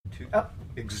2. Oh,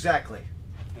 exactly.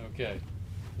 Okay.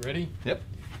 Ready? Yep.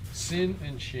 Sin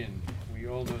and Shin. We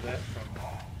all know that from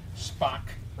Spock.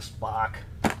 Spock.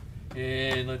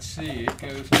 And let's see, it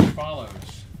goes as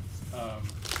follows.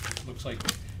 Looks like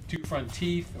 2 front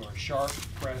teeth, or sharp,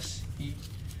 press, eat,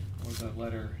 or the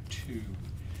letter 2.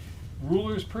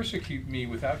 Rulers persecute me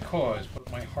without cause,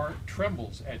 but my heart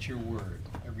trembles at your word.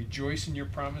 I rejoice in your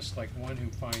promise like one who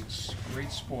finds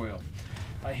great spoil.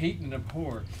 I hate and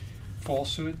abhor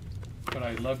falsehood, but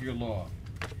I love your law.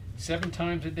 7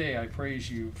 times a day I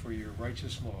praise you for your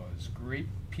righteous laws. Great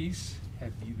peace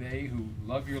have they who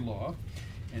love your law,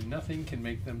 and nothing can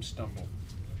make them stumble.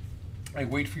 I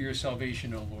wait for your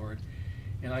salvation, O Lord,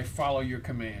 and I follow your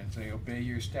commands. I obey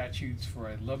your statutes, for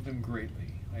I love them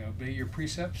greatly. I obey your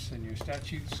precepts and your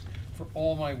statutes, for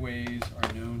all my ways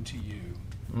are known to you.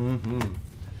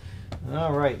 Mm-hmm.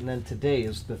 All right, and then today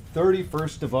is the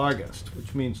 31st of August,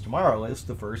 which means tomorrow is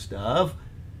the 1st of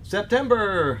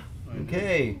September.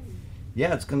 Okay.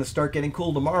 Yeah, it's going to start getting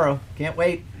cool tomorrow. Can't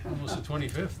wait. Almost the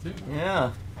 25th, too.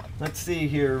 Yeah. Let's see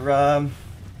here.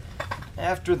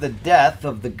 After the death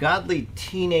of the godly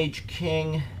teenage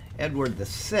king Edward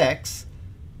VI,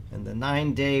 and the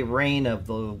 9-day reign of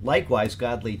the likewise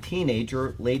godly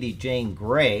teenager Lady Jane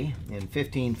Grey, in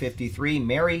 1553,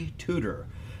 Mary Tudor,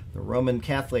 the Roman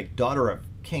Catholic daughter of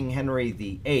King Henry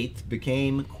VIII,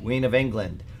 became Queen of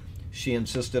England. She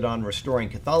insisted on restoring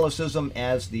Catholicism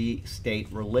as the state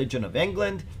religion of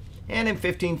England, and in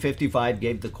 1555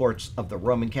 gave the courts of the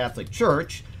Roman Catholic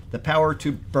Church the power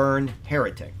to burn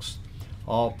heretics.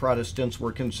 All Protestants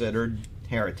were considered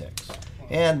heretics.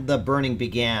 And the burning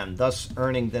began, thus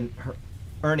earning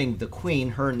the Queen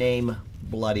her name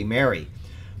Bloody Mary.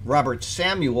 Robert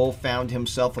Samuel found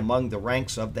himself among the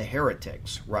ranks of the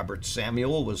heretics. Robert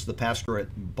Samuel was the pastor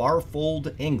at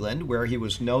Barfold, England, where he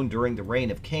was known during the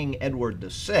reign of King Edward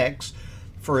VI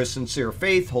for his sincere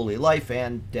faith, holy life,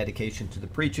 and dedication to the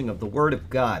preaching of the Word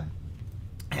of God.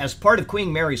 As part of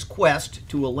Queen Mary's quest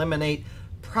to eliminate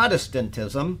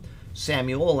Protestantism,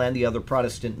 Samuel and the other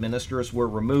Protestant ministers were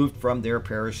removed from their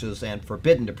parishes and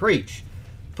forbidden to preach.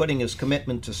 Putting his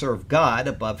commitment to serve God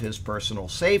above his personal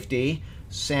safety,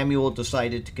 Samuel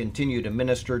decided to continue to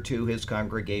minister to his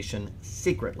congregation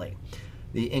secretly.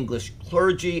 The English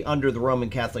clergy under the Roman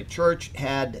Catholic Church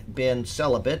had been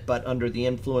celibate, but under the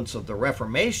influence of the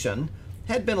Reformation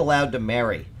had been allowed to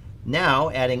marry. Now,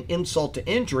 adding insult to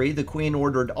injury, the Queen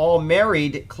ordered all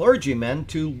married clergymen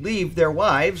to leave their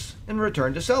wives and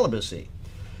return to celibacy.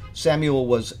 Samuel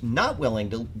was not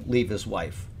willing to leave his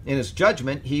wife. In his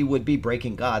judgment, he would be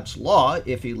breaking God's law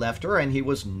if he left her, and he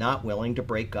was not willing to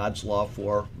break God's law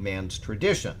for man's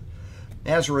tradition.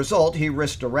 As a result, he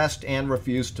risked arrest and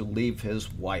refused to leave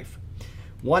his wife.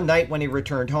 One night when he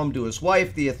returned home to his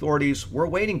wife, the authorities were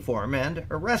waiting for him and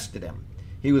arrested him.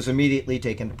 He was immediately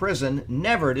taken to prison,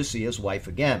 never to see his wife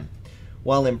again.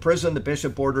 While in prison, the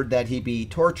bishop ordered that he be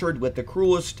tortured with the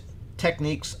cruelest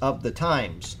techniques of the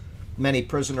times. Many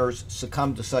prisoners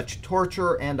succumbed to such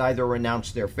torture and either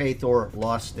renounced their faith or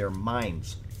lost their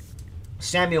minds.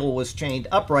 Samuel was chained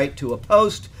upright to a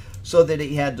post so that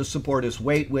he had to support his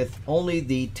weight with only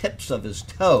the tips of his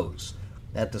toes.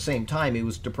 At the same time, he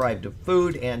was deprived of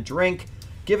food and drink,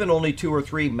 given only 2 or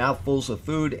 3 mouthfuls of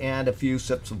food and a few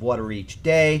sips of water each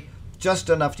day, just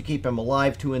enough to keep him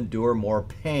alive to endure more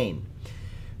pain.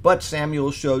 But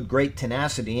Samuel showed great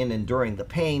tenacity in enduring the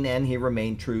pain, and he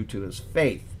remained true to his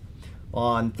faith.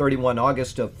 On 31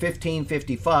 August of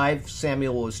 1555,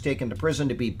 Samuel was taken to prison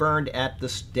to be burned at the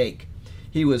stake.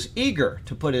 He was eager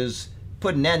to put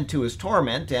an end to his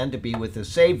torment and to be with his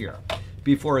Savior.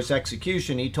 Before his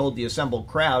execution, he told the assembled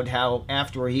crowd how,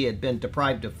 after he had been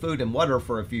deprived of food and water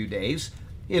for a few days,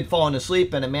 he had fallen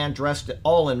asleep, and a man dressed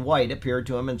all in white appeared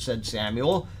to him and said,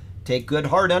 "Samuel, take good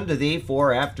heart unto thee,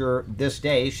 for after this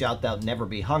day shalt thou never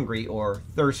be hungry or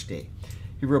thirsty."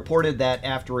 He reported that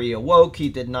after he awoke, he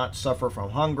did not suffer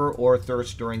from hunger or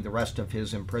thirst during the rest of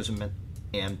his imprisonment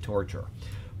and torture.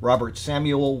 Robert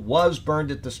Samuel was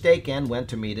burned at the stake and went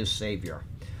to meet his Savior.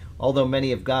 Although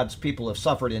many of God's people have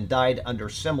suffered and died under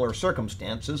similar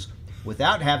circumstances,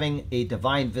 without having a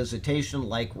divine visitation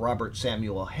like Robert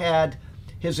Samuel had,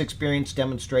 his experience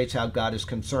demonstrates how God is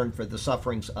concerned for the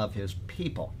sufferings of his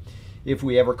people. If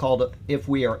we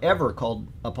are ever called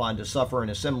upon to suffer in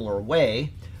a similar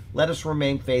way, let us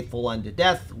remain faithful unto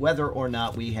death, whether or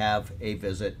not we have a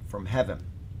visit from heaven.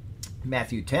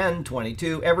 Matthew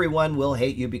 10:22, everyone will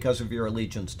hate you because of your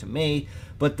allegiance to me,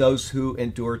 but those who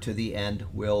endure to the end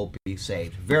will be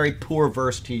saved. Very poor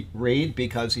verse to read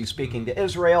because he's speaking to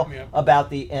Israel about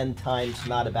the end times,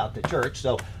 not about the church.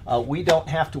 So we don't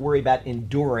have to worry about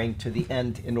enduring to the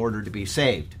end in order to be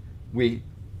saved. We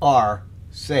are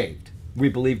saved. We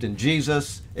believed in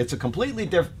Jesus. It's a completely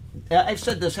different. I've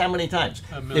said this how many times?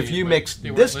 If you mix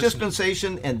this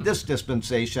dispensation and this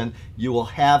dispensation, you will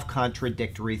have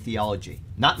contradictory theology.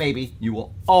 Not maybe, you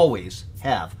will always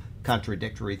have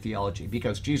contradictory theology,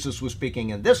 because Jesus was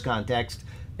speaking in this context,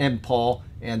 and Paul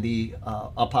and the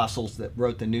apostles that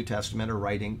wrote the New Testament are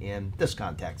writing in this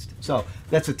context. So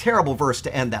that's a terrible verse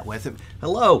to end that with.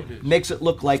 Hello makes it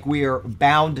look like we are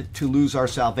bound to lose our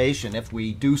salvation if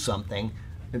we do something,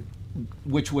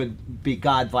 which would be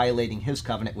God violating his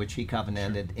covenant, which he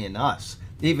covenanted in us.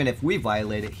 Even if we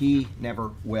violate it, he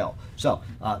never will. So,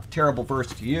 terrible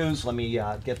verse to use. Let me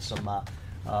get some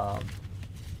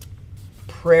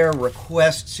prayer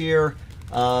requests here.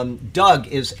 Doug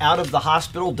is out of the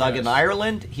hospital. Doug in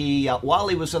Ireland. He, while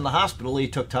he was in the hospital, he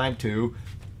took time to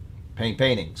paint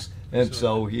paintings. And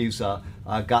so he's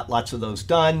got lots of those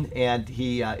done, and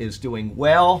he is doing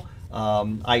well.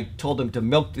 I told him to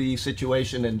milk the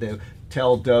situation and to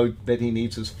tell Doug that he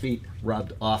needs his feet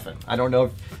rubbed often. I don't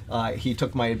know if he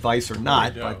took my advice or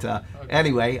not, but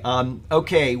anyway,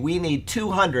 okay, we need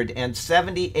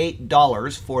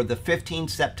 $278 for the 15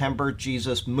 September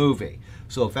Jesus movie.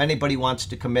 So if anybody wants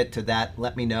to commit to that,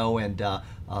 let me know. And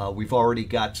we've already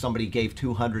got, somebody gave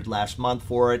 $200 last month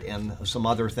for it and some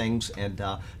other things. And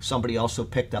somebody also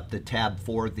picked up the tab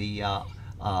for the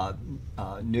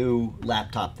new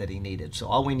laptop that he needed. So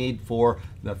all we need for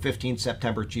the 15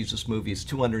 September Jesus movie is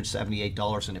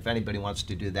 $278, and if anybody wants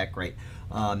to do that, great.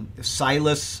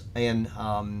 Silas in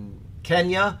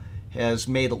Kenya has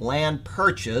made a land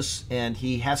purchase, and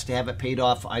he has to have it paid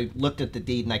off. I looked at the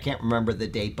deed, and I can't remember the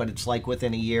date, but it's like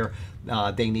within a year.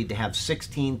 They need to have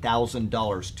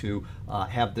 $16,000 to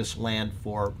have this land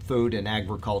for food and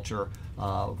agriculture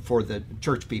for the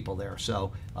church people there.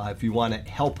 So if you want to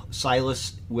help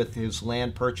Silas with his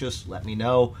land purchase, let me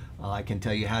know. I can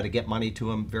tell you how to get money to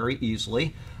him very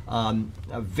easily.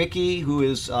 Vicky, who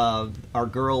is our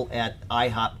girl at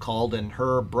IHOP, called, and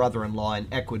her brother-in-law in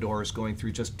Ecuador is going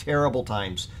through just terrible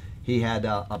times. He had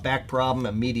a back problem,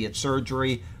 immediate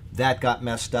surgery. That got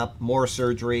messed up, more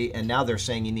surgery, and now they're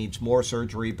saying he needs more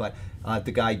surgery, but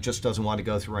the guy just doesn't want to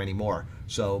go through any more.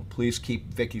 So please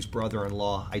keep Vicky's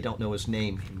brother-in-law, I don't know his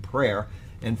name, in prayer.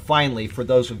 And finally, for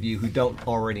those of you who don't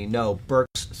already know,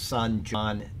 Burke's son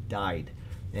John died.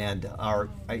 And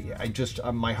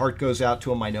my heart goes out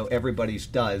to him. I know everybody's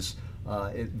does.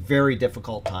 Very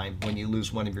difficult time when you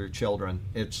lose one of your children.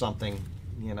 It's something,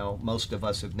 most of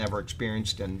us have never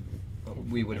experienced, and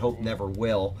we would hope never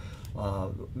will.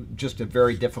 Just a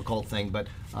very difficult thing. But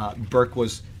Burke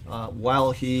was,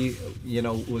 while he,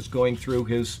 was going through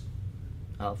his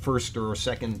first or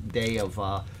second day of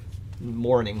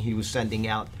mourning, he was sending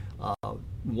out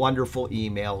wonderful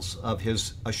emails of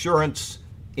his assurance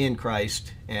in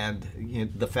Christ, and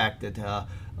the fact that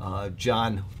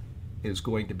John is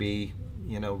going to be,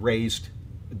 raised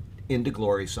into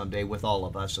glory someday with all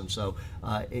of us. And so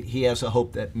he has a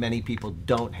hope that many people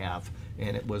don't have,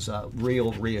 and it was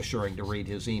real reassuring to read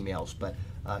his emails. But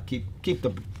keep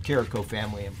the Carrico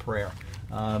family in prayer.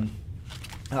 All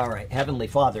right, Heavenly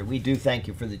Father, we do thank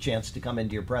you for the chance to come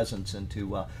into your presence and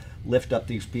to lift up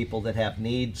these people that have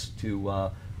needs,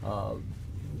 to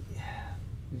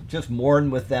just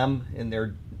mourn with them in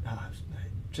their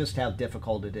just how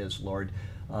difficult it is, Lord.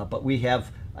 But we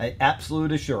have an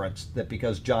absolute assurance that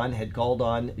because John had called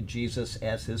on Jesus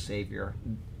as his Savior,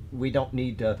 we don't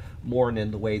need to mourn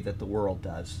in the way that the world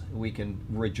does. We can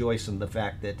rejoice in the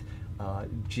fact that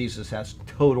Jesus has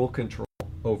total control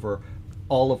over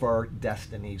all of our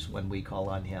destinies when we call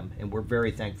on him, and we're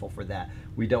very thankful for that.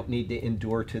 We don't need to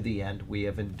endure to the end. We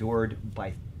have endured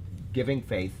by giving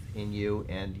faith in you,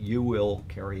 and you will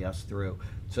carry us through.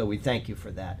 So we thank you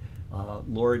for that.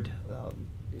 Lord,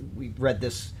 we read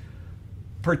this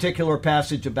particular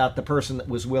passage about the person that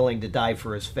was willing to die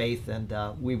for his faith, and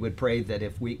we would pray that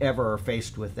if we ever are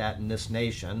faced with that in this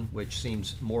nation, which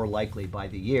seems more likely by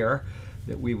the year,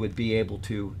 that we would be able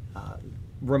to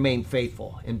remain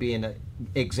faithful and be an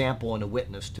example and a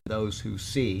witness to those who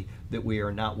see that we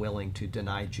are not willing to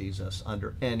deny Jesus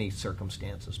under any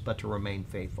circumstances, but to remain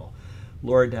faithful.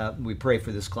 Lord, we pray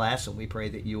for this class, and we pray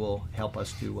that you will help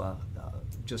us to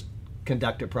just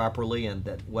conduct it properly, and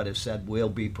that what is said will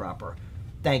be proper.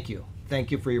 Thank you. Thank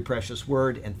you for your precious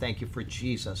word, and thank you for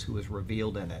Jesus who is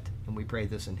revealed in it. And we pray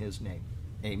this in his name.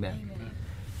 Amen. Amen.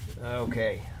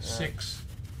 Okay. 6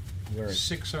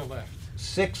 are left.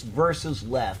 6 verses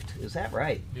left. Is that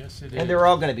right? Yes, it is. And they're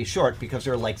all going to be short because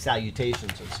they're like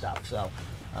salutations and stuff. So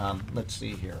let's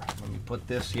see here. Let me put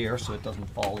this here so it doesn't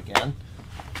fall again.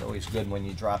 It's always good when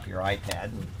you drop your iPad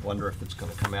and wonder if it's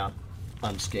going to come out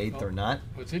unscathed or not.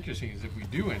 What's interesting is if we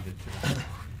do end it today,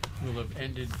 we'll have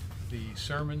ended the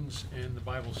sermons and the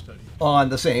Bible study. On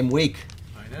the same week.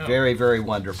 I know. Very, very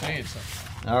wonderful. Saying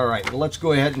something. All right, well, let's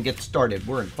go ahead and get started.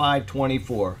 We're in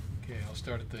 524. Okay, I'll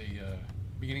start at the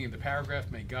beginning of the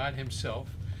paragraph. May God himself,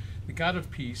 the God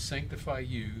of peace, sanctify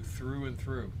you through and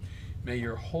through. May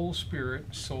your whole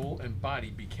spirit, soul, and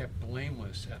body be kept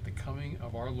blameless at the coming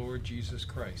of our Lord Jesus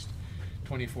Christ.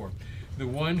 24. The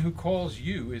one who calls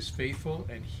you is faithful,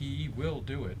 and he will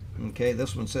do it. Okay,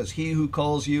 this one says, he who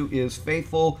calls you is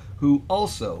faithful, who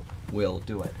also will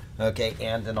do it. Okay,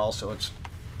 and then also it's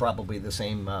probably the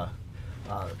same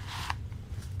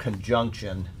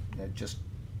conjunction, just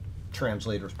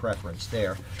translator's preference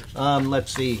there.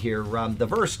 Let's see here. The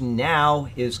verse now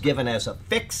is given as a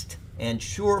fixed and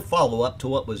sure follow-up to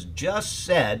what was just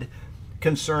said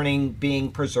concerning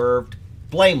being preserved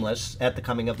blameless at the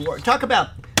coming of the Lord. Talk about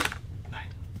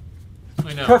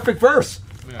perfect verse.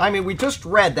 Yeah. I mean, we just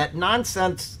read that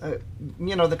nonsense.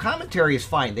 The commentary is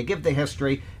fine. They give the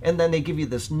history, and then they give you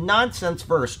this nonsense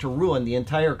verse to ruin the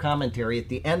entire commentary at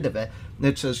the end of it.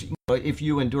 It says, if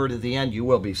you endure to the end, you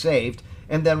will be saved.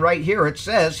 And then right here it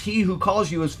says, he who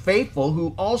calls you is faithful,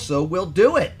 who also will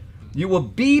do it. You will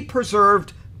be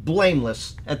preserved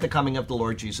blameless at the coming of the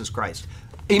Lord Jesus Christ.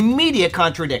 Immediate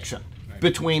contradiction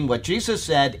between what Jesus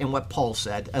said and what Paul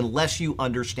said, unless you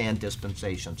understand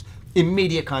dispensations.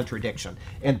 Immediate contradiction.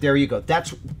 And there you go.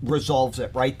 That resolves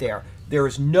it right there. There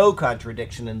is no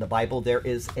contradiction in the Bible. There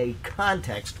is a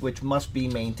context which must be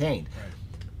maintained. Right.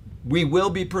 We will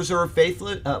be preserved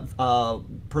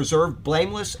preserved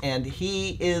blameless, and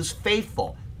he is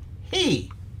faithful.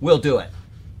 He will do it.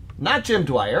 Not Jim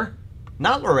Dwyer,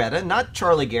 not Loretta, not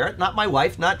Charlie Garrett, not my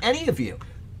wife, not any of you.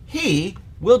 He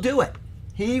will do it.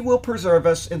 He will preserve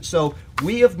us. And so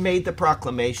we have made the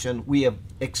proclamation. We have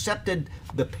accepted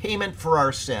the payment for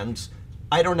our sins.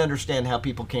 I don't understand how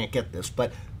people can't get this,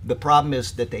 but the problem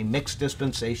is that they mix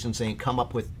dispensations and come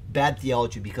up with bad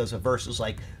theology because of verses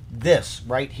like this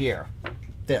right here.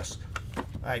 This.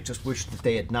 I just wish that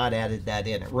they had not added that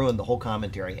in. It ruined the whole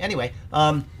commentary. Anyway,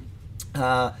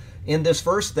 in this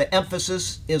verse, the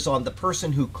emphasis is on the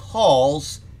person who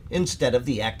calls instead of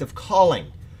the act of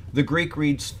calling. The Greek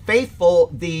reads,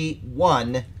 faithful the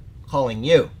one calling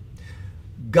you.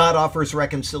 God offers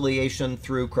reconciliation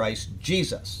through Christ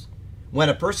Jesus. When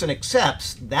a person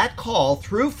accepts that call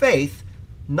through faith,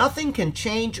 nothing can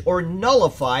change or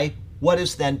nullify what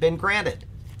has then been granted.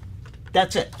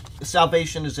 That's it.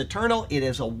 Salvation is eternal. It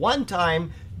is a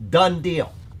one-time done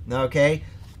deal. Okay?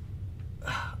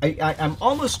 I'm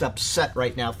almost upset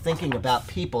right now thinking about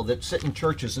people that sit in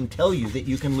churches and tell you that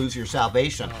you can lose your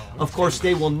salvation. Of course,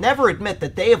 they will never admit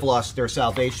that they have lost their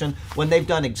salvation when they've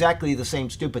done exactly the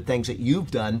same stupid things that you've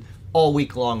done all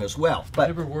week long as well. But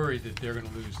I'm never worried that they're going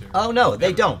to lose their... Oh, no,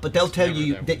 they don't. But they'll tell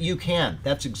you that you can.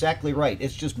 That's exactly right.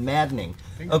 It's just maddening.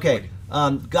 Okay,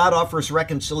 God offers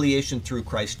reconciliation through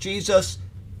Christ Jesus.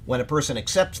 When a person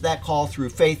accepts that call through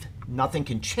faith, nothing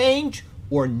can change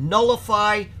or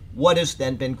nullify what has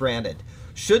then been granted.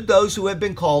 Should those who have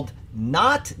been called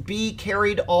not be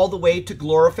carried all the way to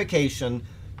glorification,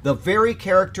 the very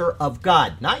character of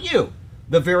God, not you,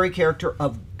 the very character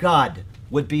of God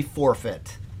would be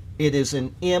forfeit. It is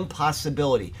an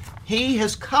impossibility. He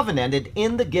has covenanted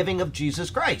in the giving of Jesus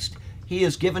Christ. He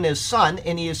has given his son,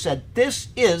 and he has said, this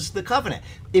is the covenant.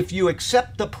 If you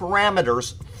accept the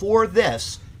parameters for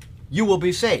this, you will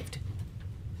be saved.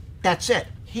 That's it.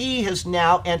 He has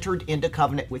now entered into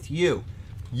covenant with you.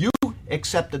 You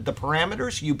accepted the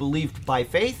parameters, you believed by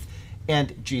faith,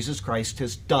 and Jesus Christ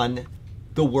has done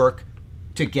the work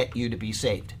to get you to be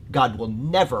saved. God will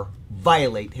never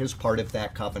violate his part of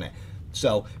that covenant.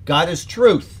 So, God is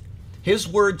truth. His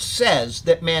word says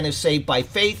that man is saved by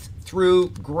faith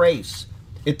through grace.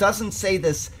 It doesn't say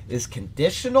this is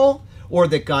conditional or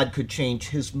that God could change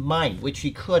his mind, which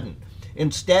he couldn't.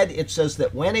 Instead, it says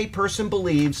that when a person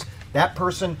believes, that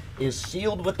person is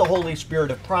sealed with the Holy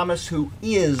Spirit of promise, who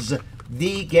is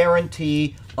the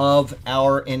guarantee of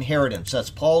our inheritance. That's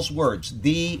Paul's words,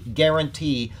 the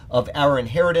guarantee of our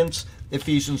inheritance,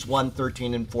 Ephesians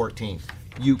 1:13 and 14.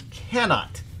 You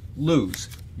cannot lose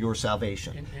your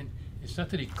salvation. And it's not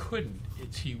that he couldn't,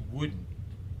 it's he wouldn't.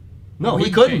 No,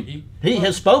 he couldn't. He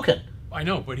has spoken. I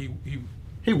know, but he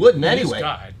wouldn't anyway. He's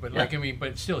God, but Yeah.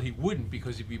 but still he wouldn't,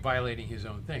 because he'd be violating his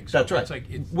own thing. So That's right. It's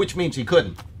like Which means he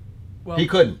couldn't. well, He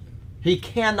couldn't. He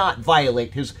cannot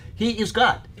violate his... He is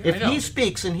God. I If know, he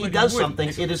speaks and he but he does wouldn't.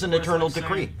 something, it is an eternal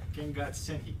decree. Can God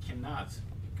sin? He cannot,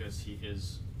 because he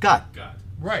is God.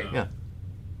 Right. Yeah. Right.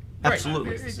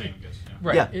 Absolutely. It's the same, I guess. Yeah.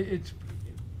 Right. Yeah. It's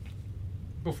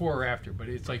before or after, but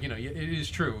it's like, it is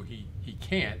true. He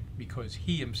can't because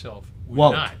he himself would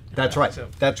Won't. not. That's right. So,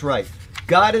 That's right.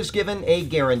 God has given a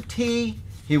guarantee.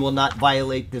 He will not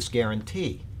violate this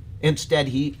guarantee. Instead,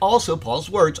 he also, Paul's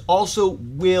words, also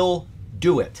will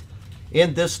do it.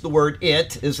 In this, the word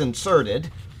 "it" is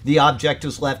inserted. The object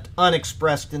is left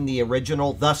unexpressed in the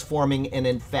original, thus forming an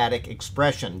emphatic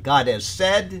expression. God has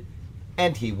said,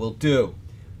 and he will do.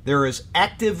 There is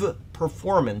active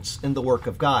performance in the work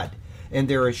of God, and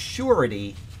there is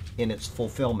surety in its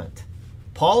fulfillment.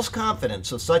 Paul's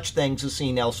confidence of such things is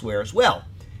seen elsewhere as well.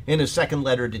 In his second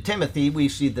letter to Timothy, we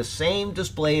see the same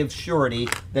display of surety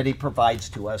that he provides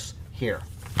to us here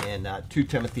in 2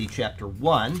 Timothy chapter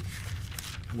 1,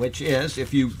 which is,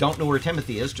 if you don't know where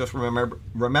Timothy is, just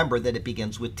remember that it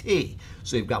begins with T.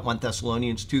 So you've got 1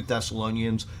 Thessalonians, 2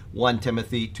 Thessalonians, 1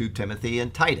 Timothy, 2 Timothy,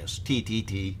 and Titus. T, T,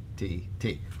 T, T,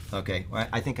 T. Okay, well,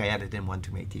 I think I added in one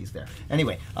too many T's there.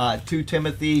 Anyway, 2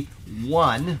 Timothy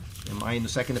 1, am I in the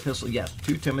second epistle? Yes,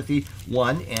 2 Timothy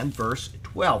 1 and verse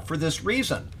 12. For this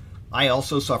reason, I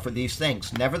also suffer these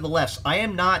things. Nevertheless, I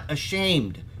am not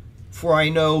ashamed, for I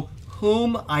know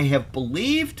whom I have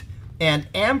believed, and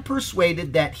am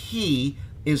persuaded that he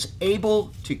is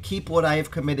able to keep what I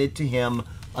have committed to him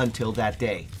until that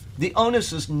day. The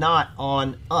onus is not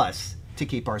on us to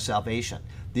keep our salvation.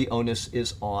 The onus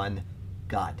is on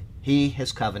God. He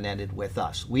has covenanted with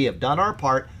us. We have done our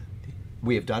part.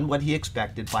 We have done what he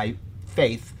expected by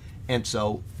faith, and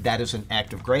so that is an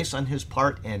act of grace on his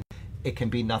part, and it can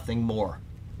be nothing more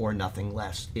or nothing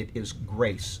less. It is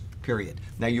grace, period.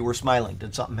 Now, you were smiling.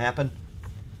 Did something happen?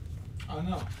 Oh,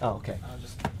 no. Oh, okay.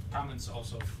 Just comments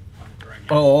also on the direct.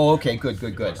 Oh, okay, good.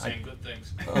 Saying good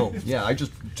things. Oh, yeah, I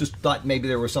just thought maybe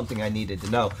there was something I needed to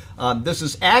know. This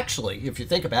is actually, if you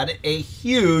think about it, a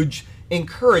huge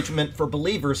encouragement for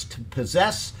believers to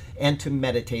possess and to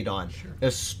meditate on,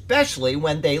 especially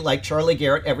when they, like Charlie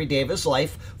Garrett, every day of his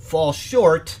life, fall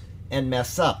short and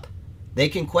mess up. They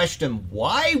can question,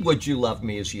 why would you love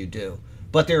me as you do?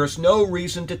 But there is no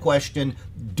reason to question,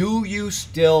 do you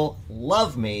still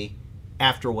love me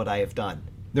after what I have done?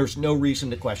 There's no reason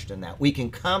to question that. We can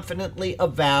confidently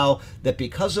avow that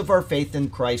because of our faith in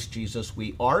Christ Jesus,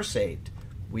 we are saved,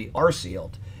 we are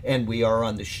sealed, and we are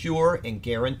on the sure and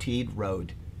guaranteed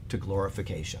road to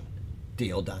glorification.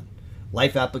 Deal done.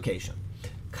 Life application.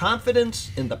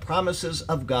 Confidence in the promises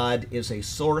of God is a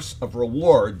source of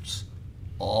rewards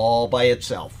all by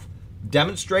itself.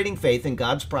 Demonstrating faith in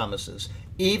God's promises,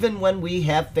 even when we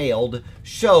have failed,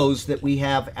 shows that we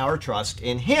have our trust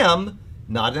in him,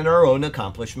 not in our own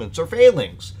accomplishments or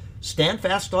failings. Stand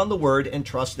fast on the word and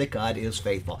trust that God is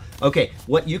faithful. Okay,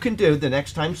 what you can do the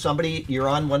next time you're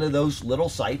on one of those little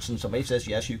sites and somebody says,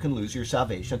 yes, you can lose your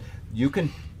salvation, you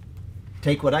can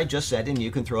take what I just said and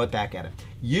you can throw it back at him.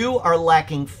 You are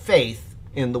lacking faith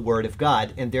in the word of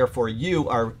God, and therefore you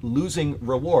are losing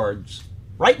rewards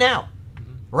right now.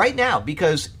 Right now,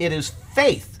 because it is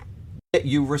faith that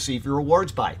you receive your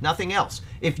rewards by, nothing else.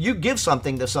 If you give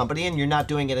something to somebody and you're not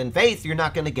doing it in faith, you're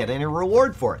not going to get any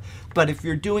reward for it. But if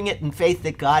you're doing it in faith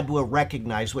that God will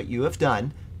recognize what you have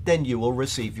done, then you will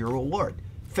receive your reward.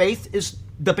 Faith is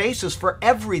the basis for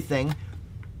everything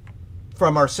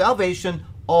from our salvation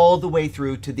all the way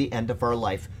through to the end of our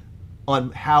life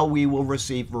on how we will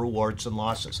receive rewards and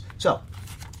losses. So,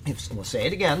 we'll say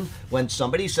it again. When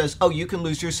somebody says, oh, you can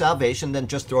lose your salvation, then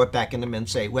just throw it back in them and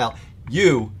say, well,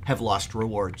 you have lost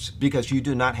rewards because you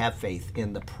do not have faith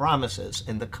in the promises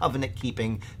and the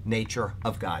covenant-keeping nature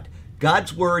of God.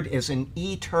 God's word is an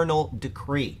eternal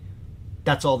decree.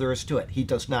 That's all there is to it. He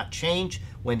does not change.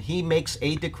 When he makes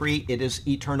a decree, it is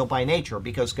eternal by nature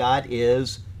because God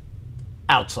is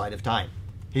outside of time.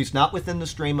 He's not within the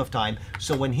stream of time.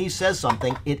 So when he says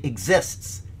something, it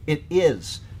exists. It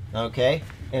is. Okay?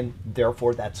 And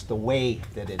therefore, that's the way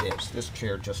that it is. This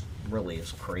chair just really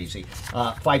is crazy.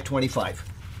 525.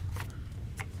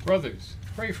 Brothers,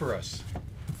 pray for us.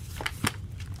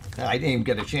 I didn't even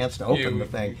get a chance to open the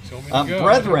thing.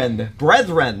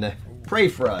 Brethren, pray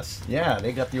for us. Yeah,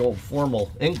 they got the old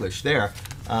formal English there.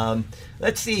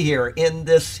 Let's see here. In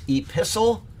this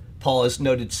epistle, Paul has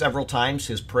noted several times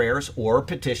his prayers or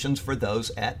petitions for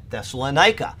those at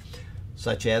Thessalonica,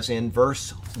 such as in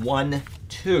verse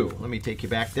 1-2. Let me take you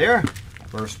back there.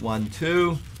 Verse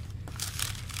 1-2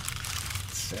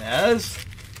 says,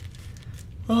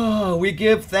 oh, we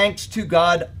give thanks to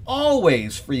God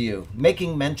always for you,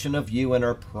 making mention of you in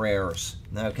our prayers.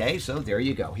 Okay, so there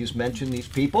you go. He's mentioned these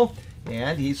people,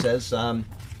 and he says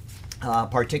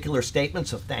particular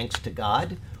statements of thanks to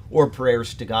God or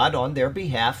prayers to God on their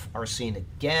behalf are seen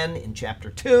again in chapter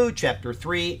 2, chapter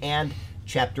 3, and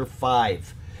chapter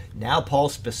 5. Now Paul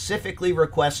specifically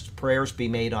requests prayers be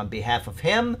made on behalf of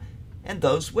him and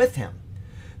those with him.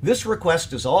 This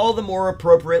request is all the more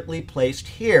appropriately placed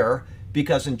here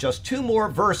because in just 2 more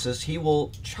verses he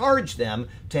will charge them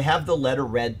to have the letter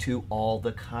read to all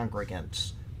the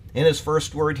congregants. In his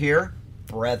first word here,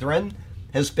 brethren,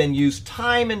 has been used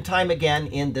time and time again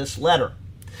in this letter.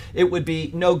 It would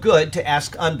be no good to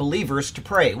ask unbelievers to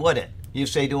pray, would it? You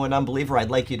say to an unbeliever,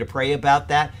 I'd like you to pray about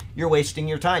that. You're wasting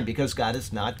your time because God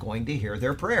is not going to hear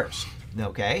their prayers.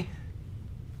 Okay?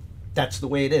 That's the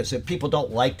way it is. If people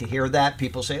don't like to hear that,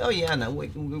 people say, oh yeah, no,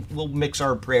 we'll mix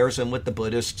our prayers in with the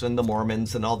Buddhists and the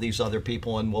Mormons and all these other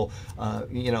people and we'll,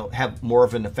 have more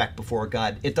of an effect before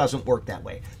God. It doesn't work that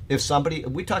way. If somebody,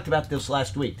 we talked about this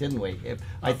last week, didn't we?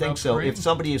 I think so. If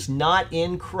somebody is not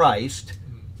in Christ,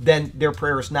 then their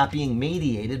prayer is not being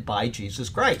mediated by Jesus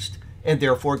Christ. And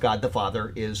therefore God the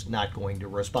Father is not going to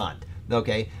respond.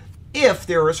 Okay? If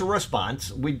there is a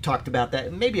response, we talked about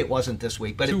that. Maybe it wasn't this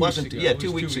week, but it wasn't. Yeah,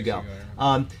 2 weeks ago.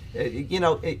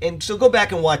 And so go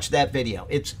back and watch that video.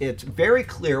 It's very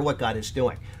clear what God is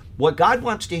doing. What God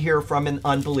wants to hear from an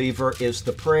unbeliever is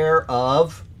the prayer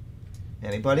of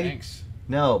anybody? Thanks.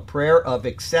 No, prayer of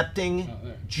accepting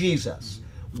Jesus.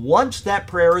 Once that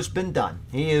prayer has been done,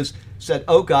 he has said,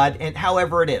 "Oh God," and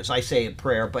however it is, I say a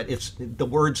prayer, but it's the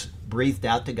words breathed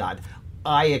out to God.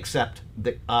 I accept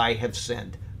that I have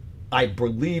sinned. I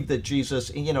believe that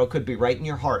Jesus, it could be right in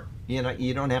your heart.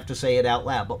 You don't have to say it out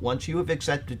loud. But once you have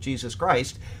accepted Jesus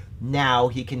Christ, now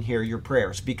he can hear your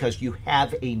prayers because you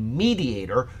have a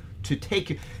mediator to take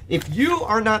you. If you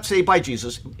are not saved by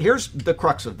Jesus, here's the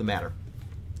crux of the matter.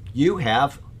 You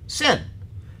have sin.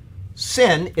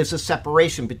 Sin is a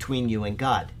separation between you and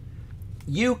God.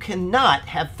 You cannot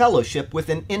have fellowship with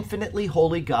an infinitely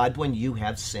holy God when you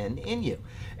have sin in you.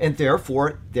 And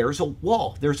therefore, there's a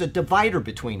wall. There's a divider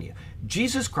between you.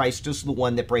 Jesus Christ is the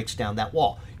one that breaks down that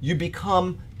wall. You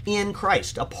become in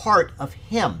Christ, a part of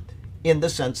him, in the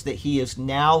sense that he is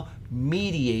now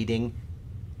mediating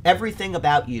everything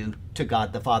about you to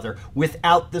God the Father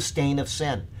without the stain of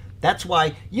sin. That's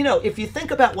why, if you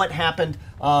think about what happened,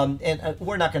 and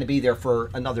we're not going to be there for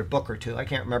another book or two. I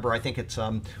can't remember. I think it's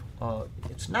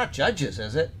not Judges,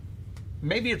 is it?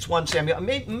 Maybe it's 1 Samuel.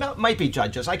 Might be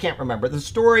Judges. I can't remember. The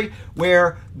story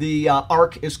where the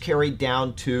ark is carried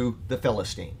down to the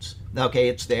Philistines. Okay,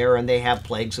 it's there, and they have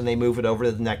plagues, and they move it over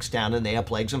to the next town, and they have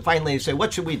plagues. And finally they say,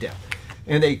 what should we do?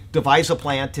 And they devise a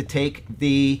plan to take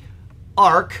the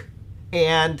ark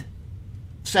and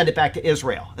send it back to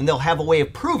Israel. And they'll have a way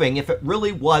of proving if it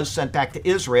really was sent back to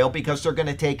Israel because they're going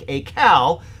to take a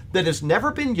cow that has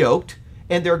never been yoked,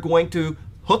 and they're going to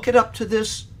hook it up to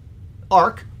this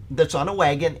ark that's on a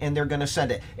wagon, and they're going to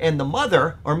send it. And the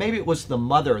mother, or maybe it was the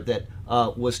mother that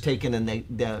was taken and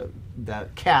the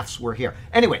calves were here.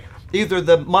 Anyway, either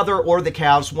the mother or the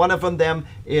calves, one of them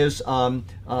is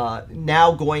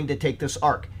now going to take this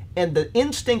ark. And the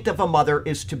instinct of a mother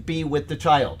is to be with the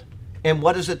child. And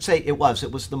what does it say? It was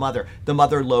the mother. The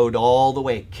mother lowed all the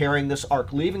way, carrying this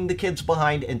ark, leaving the kids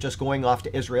behind and just going off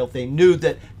to Israel. They knew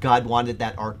that God wanted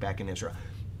that ark back in Israel.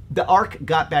 The ark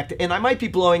got back to, and I might be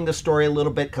blowing the story a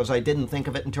little bit because I didn't think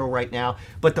of it until right now,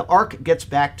 but the ark gets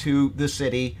back to the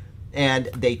city, and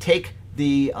they take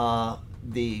the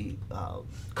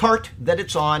cart that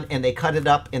it's on, and they cut it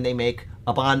up, and they make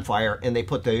a bonfire, and they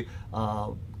put the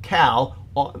cow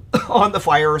on the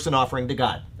fire as an offering to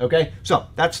God. Okay? So,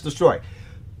 that's the story.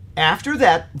 After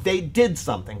that, they did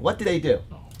something. What did they do?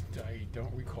 Oh, I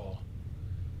don't recall.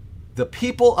 The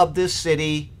people of this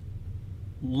city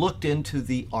looked into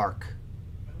the ark.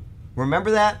 Remember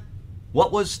that?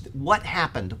 What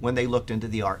happened when they looked into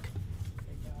the ark?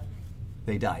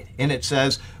 They died. And it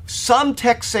says, some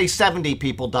texts say 70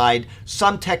 people died.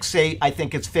 Some texts say, I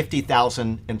think it's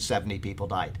 50,070 people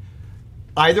died.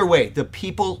 Either way, the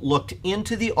people looked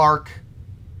into the ark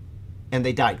and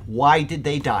they died. Why did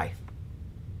they die?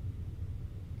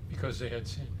 Because they had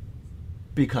sinned.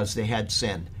 Because they had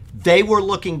sinned. They were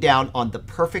looking down on the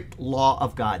perfect law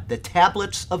of God, the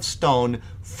tablets of stone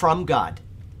from God.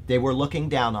 They were looking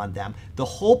down on them. The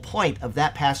whole point of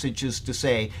that passage is to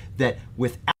say that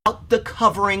without the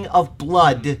covering of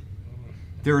blood,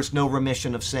 there is no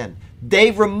remission of sin.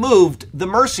 They removed the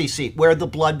mercy seat where the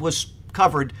blood was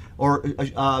covered or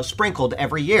sprinkled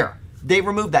every year. They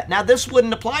removed that. Now, this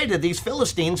wouldn't apply to these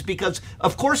Philistines because,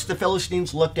 of course, the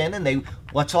Philistines looked in and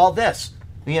what's all this?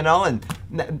 And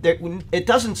it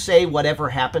doesn't say whatever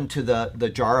happened to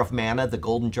the jar of manna, the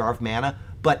golden jar of manna,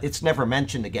 but it's never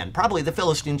mentioned again. Probably the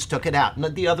Philistines took it out.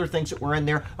 And the other things that were in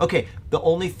there, okay, the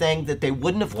only thing that they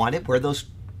wouldn't have wanted were those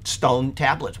stone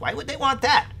tablets. Why would they want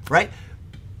that, right?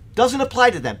 Doesn't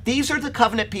apply to them. These are the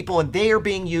covenant people, and they are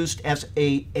being used as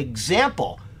an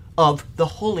example of the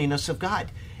holiness of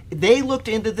God. They looked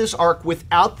into this ark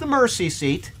without the mercy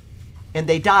seat, and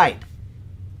they died.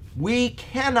 We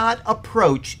cannot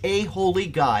approach a holy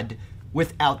God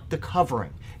without the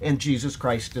covering, and Jesus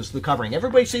Christ is the covering.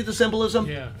 Everybody see the symbolism?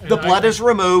 Yeah. The blood is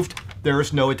removed. There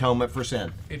is no atonement for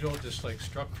sin. It all just like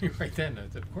struck me right then.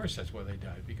 Of course, that's why they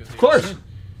died, because they Of course. sinned.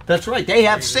 That's right. They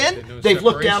have sinned. no They've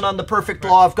looked down separation. on the perfect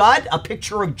law of God, a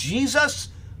picture of Jesus,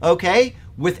 okay,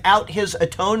 without his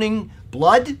atoning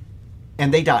blood,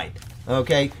 and they died.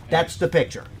 Okay? That's the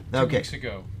picture. 2 Okay. weeks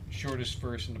ago, shortest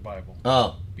verse in the Bible.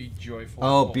 Oh, Be joyful.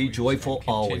 Oh, be always, joyful and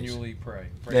always. continually pray.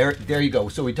 Pray. there you go.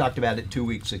 So we talked about it 2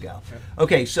 weeks ago. Yep.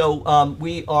 Okay, so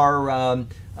we are,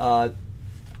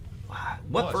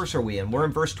 what Lost. verse are we in? We're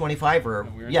in verse 25? Or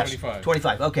No, we're in yes, 25.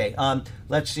 25. Okay,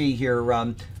 let's see here.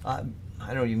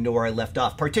 I don't even know where I left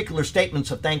off. Particular statements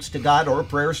of thanks to God or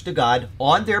prayers to God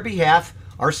on their behalf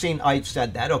are seen. I've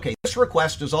said that. Okay, this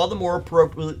request is all the more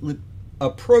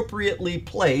appropriately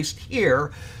placed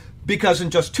here because in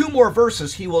just 2 more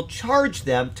verses he will charge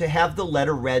them to have the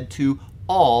letter read to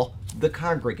all the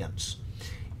congregants.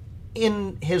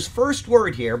 In his first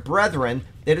word here, brethren,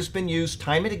 it has been used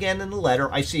time and again in the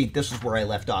letter. I see, this is where I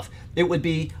left off. It would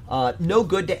be no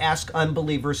good to ask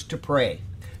unbelievers to pray.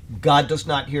 God does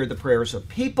not hear the prayers of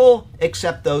people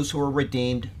except those who are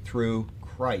redeemed through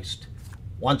Christ.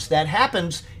 Once that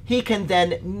happens, he can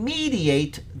then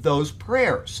mediate those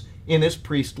prayers in his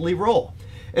priestly role.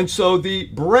 And so the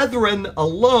brethren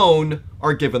alone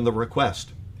are given the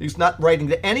request. He's not writing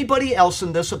to anybody else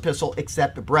in this epistle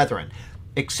except brethren,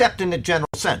 except in a general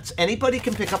sense. Anybody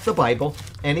can pick up the Bible,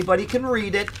 anybody can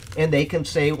read it, and they can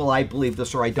say, well, I believe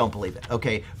this or I don't believe it.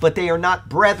 Okay, but they are not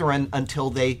brethren until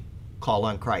they call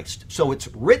on Christ. So it's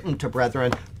written to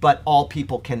brethren, but all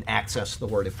people can access the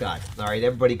Word of God. All right,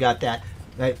 everybody got that?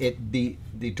 The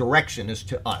direction is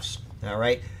to us. All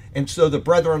right, and so the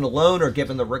brethren alone are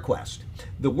given the request.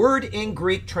 The word in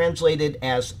Greek translated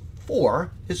as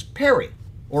for is peri,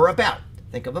 or about.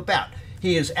 Think of about.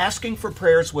 He is asking for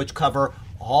prayers which cover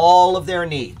all of their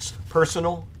needs,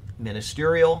 personal,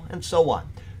 ministerial, and so on.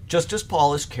 Just as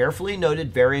Paul has carefully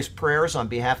noted various prayers on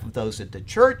behalf of those at the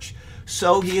church,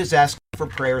 so he is asking for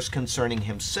prayers concerning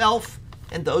himself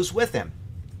and those with him.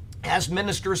 As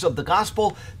ministers of the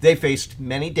gospel, they faced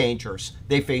many dangers,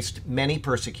 they faced many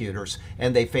persecutors,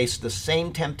 and they faced the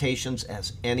same temptations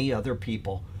as any other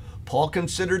people. Paul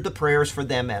considered the prayers for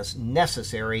them as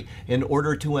necessary in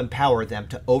order to empower them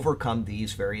to overcome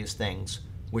these various things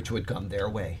which would come their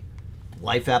way.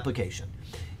 Life application.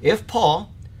 If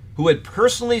Paul, who had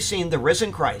personally seen the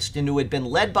risen Christ and who had been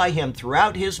led by him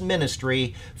throughout his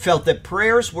ministry, felt that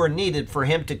prayers were needed for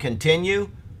him to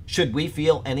continue, should we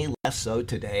feel any less so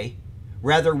today?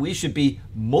 Rather, we should be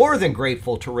more than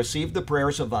grateful to receive the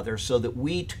prayers of others so that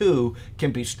we too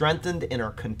can be strengthened in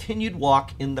our continued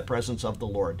walk in the presence of the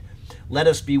Lord. Let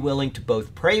us be willing to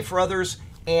both pray for others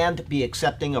and be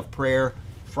accepting of prayer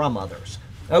from others.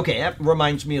 Okay, that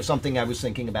reminds me of something I was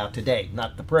thinking about today.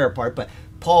 Not the prayer part, but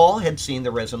Paul had seen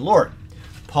the risen Lord.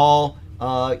 Paul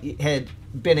had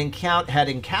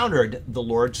encountered the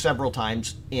Lord several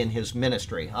times in his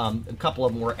ministry. A couple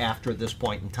of them were after this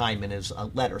point in time in his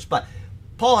letters. But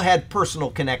Paul had personal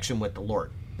connection with the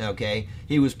Lord. Okay,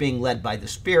 he was being led by the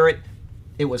Spirit.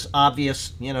 It was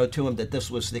obvious, to him that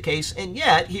this was the case. And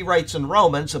yet he writes in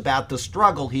Romans about the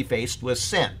struggle he faced with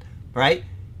sin, right?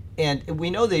 And we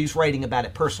know that he's writing about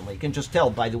it personally. You can just tell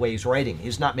by the way he's writing.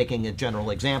 He's not making a general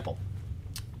example.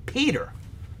 Peter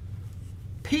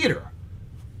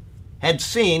had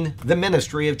seen the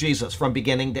ministry of Jesus from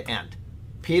beginning to end.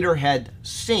 Peter had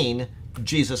seen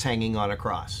Jesus hanging on a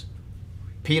cross.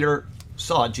 Peter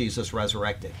saw Jesus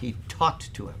resurrected. He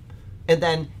talked to him. And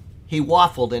then he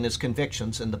waffled in his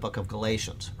convictions in the book of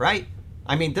Galatians, right?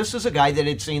 I mean, this is a guy that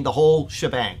had seen the whole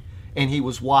shebang, and he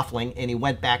was waffling, and he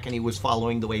went back and he was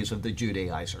following the ways of the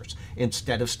Judaizers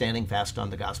instead of standing fast on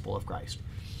the gospel of Christ.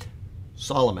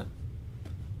 Solomon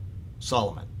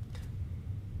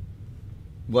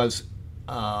was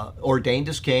ordained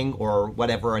as king or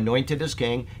whatever, anointed as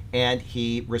king, and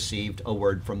he received a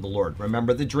word from the Lord.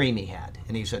 Remember the dream he had.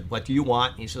 And he said, what do you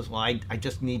want? And he says, well, I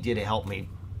just need you to help me.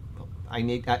 I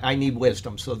need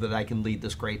wisdom so that I can lead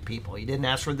this great people. He didn't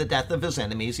ask for the death of his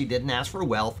enemies. He didn't ask for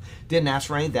wealth. Didn't ask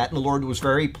for any of that. And the Lord was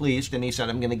very pleased, and he said,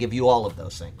 I'm going to give you all of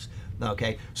those things.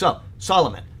 Okay, so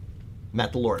Solomon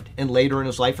met the Lord. And later in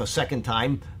his life, a second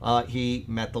time, he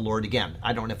met the Lord again.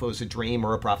 I don't know if it was a dream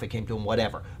or a prophet came to him,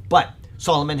 whatever. But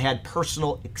Solomon had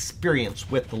personal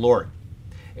experience with the Lord.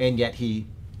 And yet he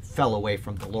fell away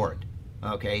from the Lord.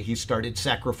 Okay, he started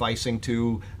sacrificing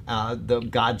to the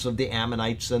gods of the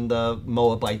Ammonites and the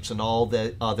Moabites and all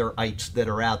the other ites that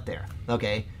are out there.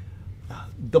 Okay,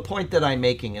 the point that I'm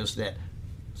making is that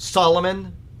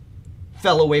Solomon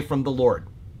fell away from the Lord.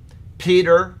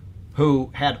 Peter, who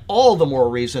had all the more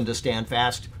reason to stand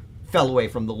fast, fell away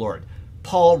from the Lord.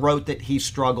 Paul wrote that he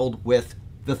struggled with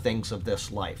the things of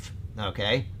this life.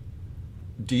 Okay,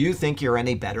 do you think you're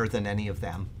any better than any of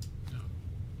them?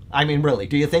 I mean, really,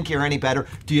 do you think you're any better?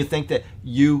 Do you think that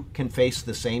you can face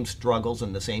the same struggles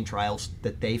and the same trials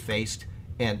that they faced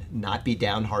and not be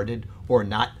downhearted or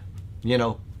not,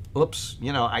 oops,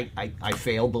 I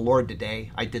failed the Lord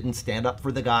today. I didn't stand up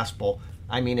for the gospel.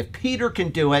 I mean, if Peter can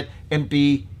do it and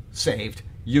be saved,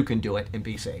 you can do it and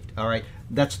be saved. All right?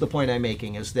 That's the point I'm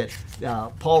making, is that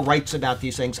Paul writes about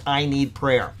these things. I need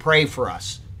prayer. Pray for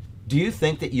us. Do you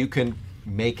think that you can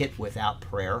make it without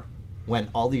prayer when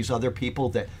all these other people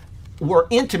that were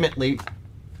intimately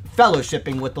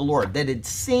fellowshipping with the Lord, that had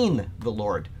seen the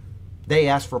Lord, they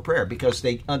ask for prayer because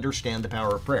they understand the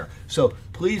power of prayer? So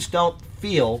please don't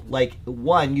feel like,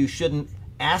 one, you shouldn't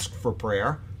ask for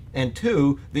prayer, and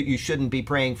two, that you shouldn't be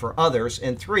praying for others,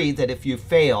 and three, that if you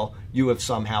fail, you have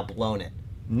somehow blown it.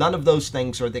 None of those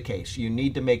things are the case. You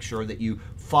need to make sure that you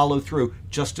follow through,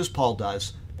 just as Paul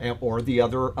does, or the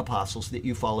other apostles, that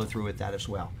you follow through with that as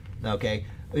well. Okay?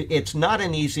 It's not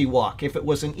an easy walk. If it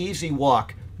was an easy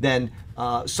walk, then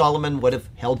Solomon would have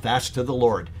held fast to the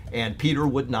Lord, and Peter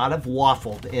would not have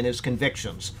waffled in his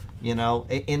convictions,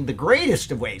 in the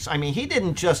greatest of ways. I mean, he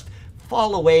didn't just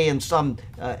fall away in some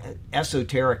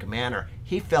esoteric manner.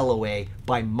 He fell away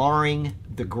by marring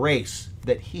the grace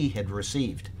that he had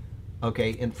received,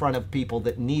 okay, in front of people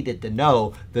that needed to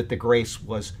know that the grace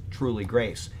was truly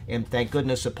grace. And thank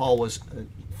goodness that Paul was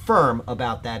firm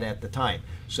about that at the time.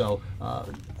 So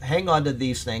hang on to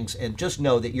these things and just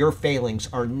know that your failings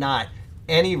are not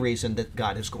any reason that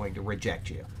God is going to reject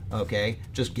you. Okay?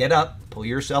 Just get up, pull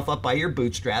yourself up by your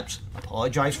bootstraps,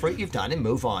 apologize for what you've done, and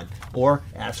move on. Or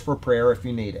ask for prayer if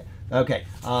you need it. Okay.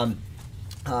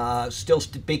 Still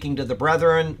speaking to the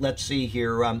brethren. Let's see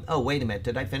here. Oh, wait a minute.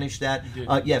 Did I finish that? You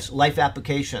did. Yes, life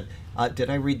application. Did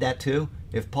I read that too?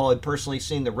 If Paul had personally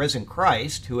seen the risen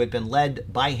Christ, who had been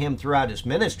led by him throughout his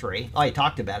ministry, I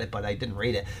talked about it, but I didn't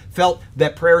read it, felt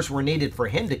that prayers were needed for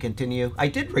him to continue. I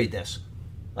did read this.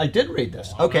 Well,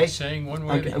 okay. I'm not saying one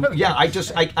way or the other. Yeah,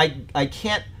 I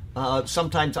can't.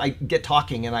 Sometimes I get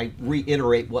talking and I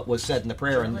reiterate what was said in the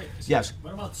prayer. And yes.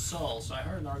 What about Saul? So I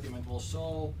heard an argument. Well,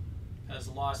 Saul has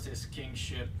lost his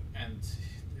kingship and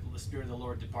the Spirit of the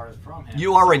Lord departed from him.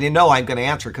 You already know I'm going to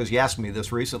answer because you asked me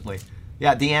this recently.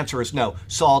 Yeah, the answer is no.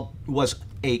 Saul was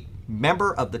a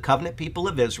member of the covenant people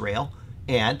of Israel,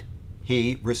 and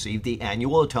he received the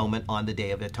annual atonement on the Day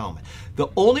of Atonement. The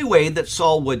only way that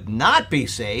Saul would not be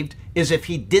saved is if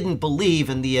he didn't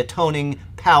believe in the atoning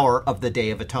power of the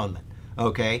Day of Atonement.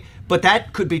 Okay? But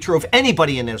that could be true of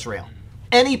anybody in Israel.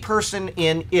 Any person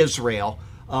in Israel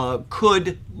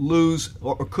could lose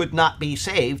or could not be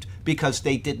saved because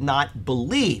they did not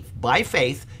believe by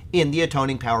faith in the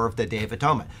atoning power of the Day of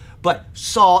Atonement. But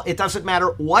Saul, it doesn't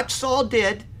matter what Saul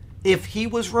did, if he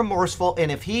was remorseful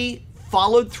and if he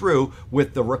followed through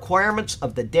with the requirements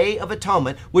of the Day of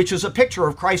Atonement, which is a picture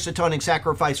of Christ's atoning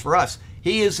sacrifice for us,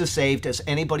 he is as saved as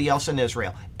anybody else in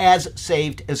Israel, as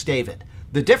saved as David.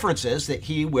 The difference is that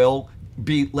he will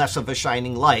be less of a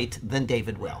shining light than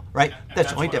David will, right? And that's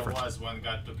the only difference. It was when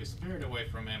God took his spirit away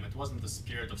from him. It wasn't the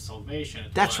spirit of salvation.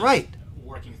 That's was right.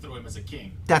 Working through him as a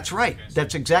king. That's right. Okay, so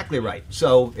That's exactly right.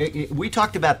 So we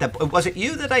talked about that. Was it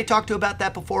you that I talked to about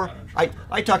that before?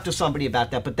 I talked to somebody about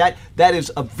that, but that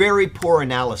is a very poor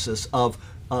analysis of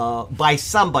by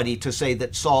somebody to say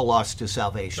that Saul lost his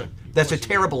salvation. That's a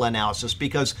terrible analysis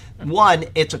because, one,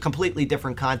 it's a completely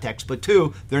different context, but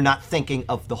two, they're not thinking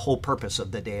of the whole purpose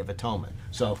of the Day of Atonement.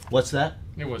 So what's that?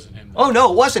 It wasn't him. Oh,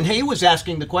 no, it wasn't. He was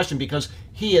asking the question because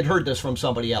he had heard this from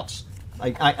somebody else.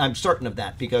 I'm certain of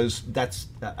that because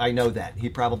I know that. He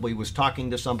probably was talking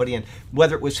to somebody, and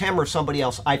whether it was him or somebody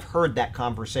else, I've heard that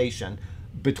conversation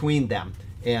between them.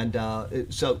 And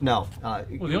so, no. Well,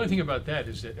 the only thing about that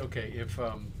is that, okay, if,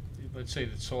 let's say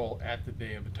that Saul at the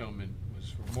Day of Atonement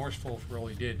was remorseful for all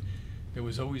he did, there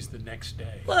was always the next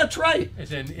day. Well, that's right.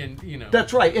 And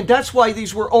That's right. And that's why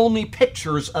these were only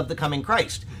pictures of the coming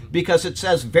Christ. Because it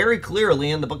says very clearly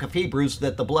in the book of Hebrews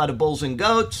that the blood of bulls and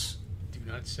goats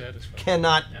not satisfied.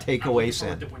 Cannot take away I'm sin.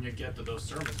 looking forward to when you get to those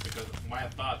sermons, because my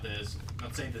thought is,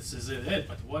 not saying this is it,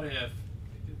 but what if,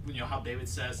 how David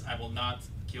says, I will not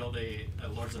kill the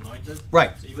Lord's anointed?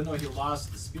 Right. So even though he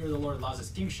lost, the Spirit of the Lord lost his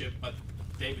kingship, but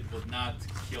David would not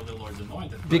kill the Lord's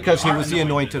anointed. Because he We was are the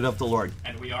anointed of the Lord.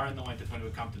 And we are anointed when we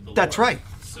come to the Lord. That's right.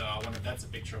 So I wonder if that's a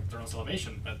picture of eternal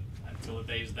salvation, but until the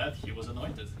day is death, he was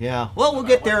anointed. Yeah. Well, we'll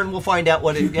get there and we'll find out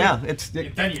what it. Yeah, it's.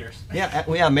 In 10 years.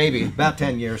 Yeah, maybe about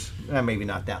 10 years. Maybe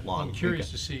not that long. I'm curious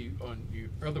to see on your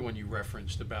other one you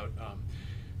referenced about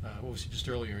what was it just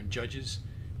earlier in Judges,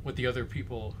 what the other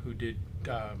people who did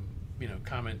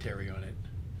commentary on it.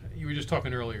 You were just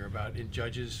talking earlier about in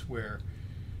Judges where,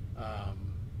 oh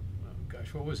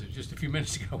gosh, what was it? Just a few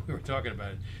minutes ago we were talking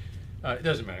about it. It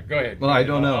doesn't matter. Go ahead. Well, I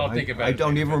don't know. I'll think about it. I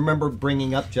don't even remember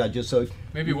bringing up Judges. So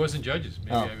maybe it wasn't Judges.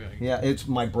 Maybe yeah, it's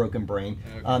my broken brain.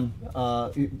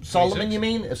 Okay. Solomon, 26? you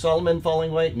mean? Is Solomon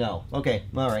falling away? No. Okay.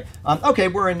 All right. Okay,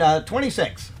 we're in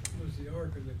 26. It was the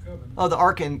Ark of the Covenant. Oh, the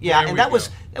Ark, and yeah, There and we that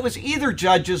go. was either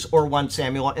Judges or 1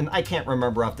 Samuel, and I can't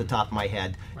remember off the top of my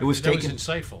head. Right, It was that taken. was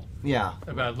insightful Yeah.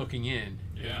 about looking in.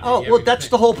 Yeah. Oh, well, that's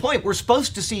the whole point. We're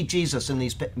supposed to see Jesus in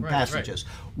these passages.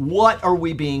 What are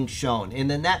we being shown?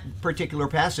 And in that particular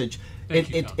passage,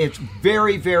 Thank you, Tom. it's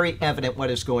very, very evident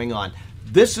what is going on.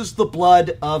 This is the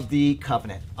blood of the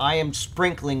covenant. I am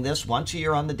sprinkling this once a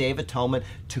year on the Day of Atonement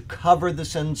to cover the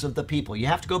sins of the people. You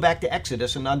have to go back to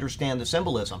Exodus and understand the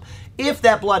symbolism. If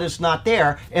that blood is not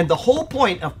there, and the whole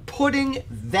point of putting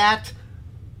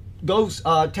those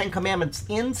 10 Commandments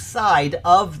inside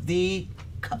of the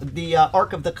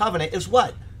Ark of the Covenant is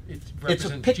what? It's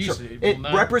a picture. Jesus. It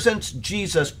represents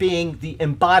Jesus being the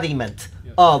embodiment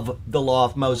of the law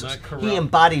of Moses. He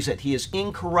embodies it. He is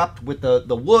incorrupt with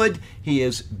the wood. He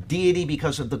is deity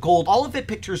because of the gold. All of it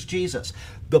pictures Jesus.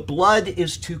 The blood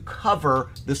is to cover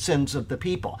the sins of the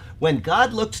people. When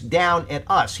God looks down at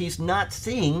us, he's not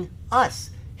seeing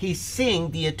us. He's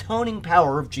seeing the atoning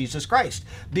power of Jesus Christ.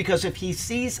 Because if he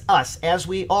sees us as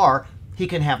we are, he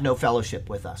can have no fellowship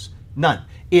with us. None.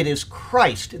 It is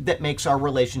Christ that makes our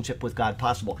relationship with God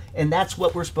possible. And that's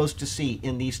what we're supposed to see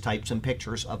in these types and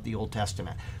pictures of the Old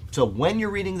Testament. So when you're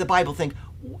reading the Bible,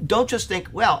 don't just think,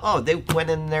 well, they went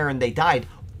in there and they died.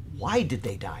 Why did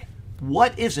they die?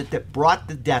 What is it that brought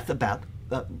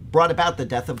about the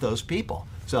death of those people?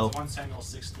 So 1 Samuel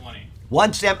 6:20.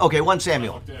 1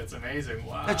 Samuel. It's amazing.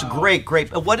 Wow. That's great.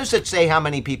 What does it say? How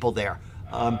many people there?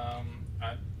 I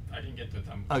didn't get to it.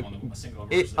 I'm on a single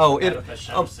verse.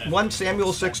 1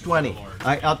 Samuel 6:20.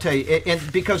 I'll tell you,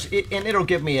 and it'll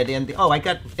give me it in. I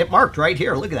got it marked right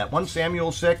here. Look at that. 1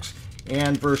 Samuel 6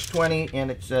 and verse 20,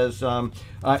 and it says,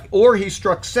 or he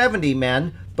struck 70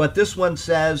 men, but this one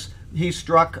says he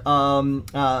struck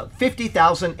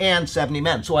 50,000 and 70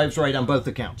 men. So I was right on both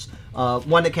accounts.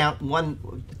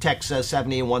 One text says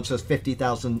 70 and one says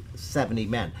 50,000, 70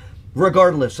 men.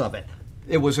 Regardless of it,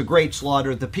 it was a great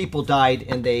slaughter. The people died,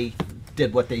 and they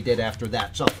did what they did after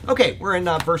that. So, okay, we're in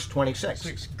verse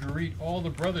 26. Greet all the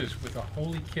brothers with a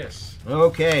holy kiss.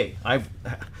 Okay,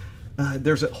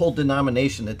 there's a whole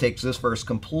denomination that takes this verse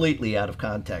completely out of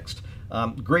context.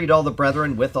 Greet all the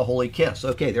brethren with a holy kiss.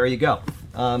 Okay, there you go.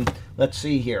 Let's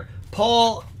see here.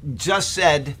 Paul just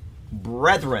said,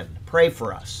 brethren, pray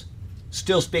for us.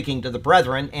 Still speaking to the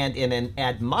brethren, and in an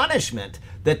admonishment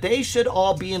that they should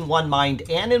all be in one mind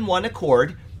and in one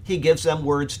accord, he gives them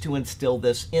words to instill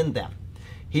this in them.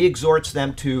 He exhorts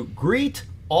them to greet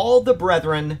all the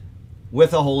brethren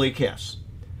with a holy kiss.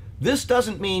 This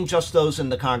doesn't mean just those in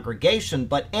the congregation,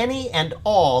 but any and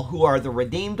all who are the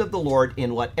redeemed of the Lord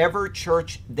in whatever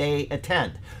church they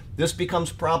attend. This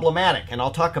becomes problematic, and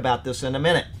I'll talk about this in a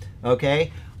minute,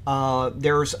 okay?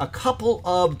 There's a couple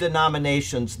of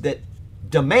denominations that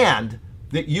demand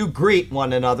that you greet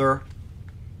one another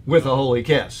with a holy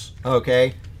kiss,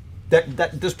 okay?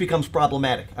 That this becomes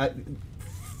problematic.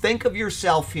 Think of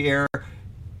yourself here,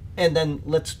 and then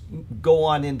let's go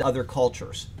on into other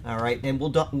cultures, all right? And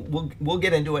we'll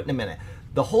get into it in a minute.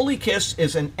 The holy kiss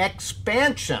is an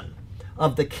expansion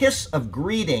of the kiss of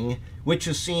greeting, which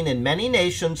is seen in many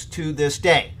nations to this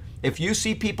day. If you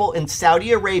see people in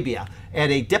Saudi Arabia at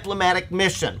a diplomatic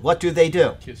mission, what do?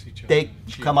 Kiss each other. They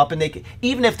come up and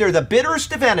even if they're the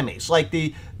bitterest of enemies, like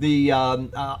the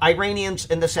Iranians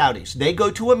and the Saudis, they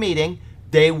go to a meeting,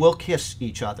 they will kiss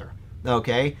each other,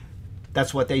 okay?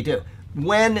 That's what they do.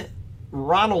 When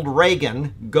Ronald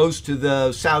Reagan goes to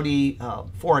the Saudi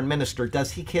foreign minister,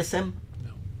 does he kiss him?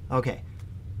 No. Okay.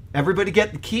 Everybody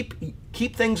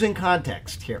keep things in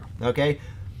context here, okay?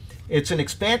 It's an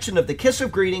expansion of the kiss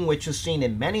of greeting, which is seen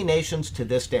in many nations to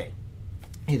this day.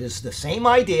 It is the same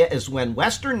idea as when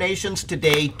Western nations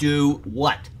today do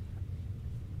what?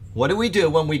 What do we do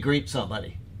when we greet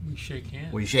somebody? We shake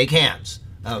hands. We shake hands,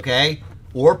 okay?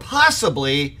 Or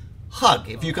possibly hug.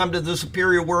 If you come to the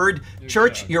Superior Word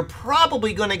Church, you're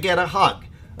probably going to get a hug,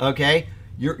 okay?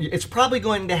 it's probably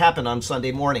going to happen on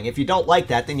Sunday morning. If you don't like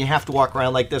that, then you have to walk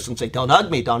around like this and say, don't hug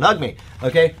me, don't hug me.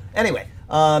 Okay? Anyway,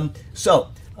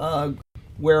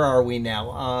 where are we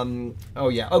now?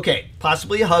 Okay,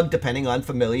 possibly a hug depending on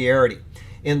familiarity.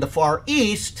 In the Far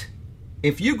East,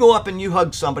 if you go up and you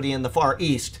hug somebody in the Far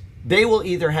East, they will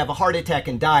either have a heart attack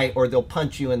and die or they'll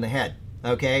punch you in the head.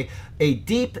 Okay? A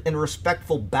deep and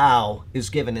respectful bow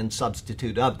is given in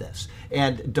substitute of this.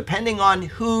 And depending on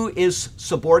who is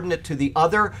subordinate to the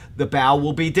other, the bow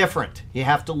will be different. You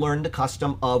have to learn the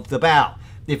custom of the bow.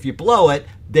 If you blow it,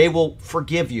 they will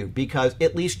forgive you because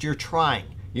at least you're trying.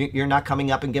 You're not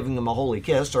coming up and giving them a holy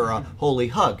kiss or a holy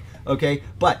hug, okay?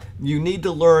 But you need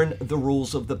to learn the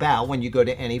rules of the bow when you go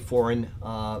to any foreign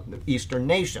Eastern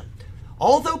nation.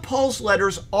 Although Paul's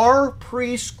letters are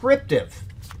prescriptive,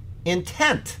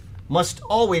 intent must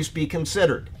always be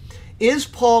considered. Is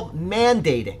Paul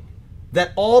mandating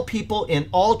that all people in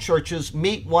all churches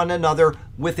meet one another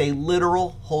with a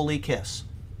literal holy kiss?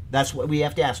 That's what we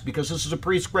have to ask, because this is a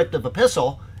prescriptive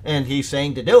epistle, and he's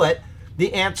saying to do it.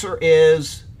 The answer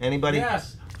is, anybody?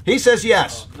 Yes. He says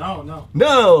yes. No.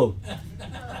 No.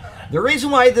 The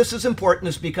reason why this is important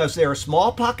is because there are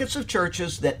small pockets of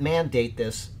churches that mandate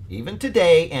this, even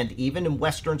today and even in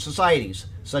Western societies,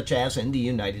 such as in the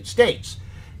United States.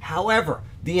 However,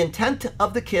 the intent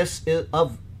of the kiss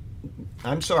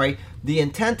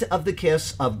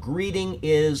of greeting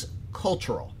is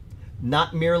cultural,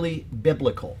 not merely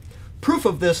biblical. Proof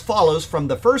of this follows from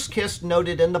the first kiss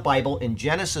noted in the Bible in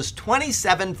Genesis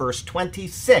 27, verse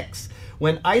 26,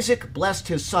 when Isaac blessed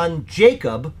his son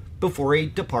Jacob before he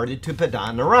departed to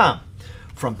Padan Aram.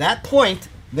 From that point,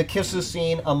 the kiss is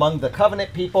seen among the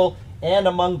covenant people and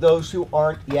among those who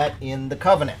aren't yet in the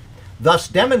covenant, thus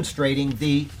demonstrating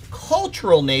the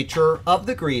cultural nature of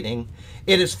the greeting.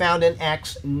 It is found in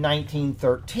Acts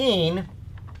 19:13.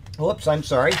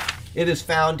 It is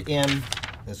found in,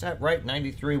 is that right,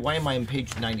 93? Why am I on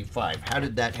page 95? How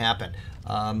did that happen?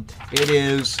 It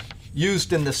is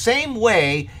used in the same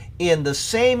way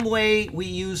we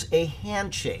use a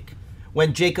handshake.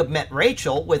 When Jacob met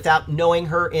Rachel without knowing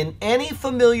her in any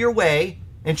familiar way,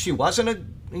 and she wasn't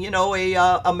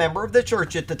a member of the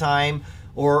church at the time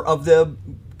or of the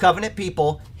covenant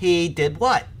people, he did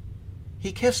what?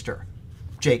 He kissed her.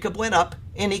 Jacob went up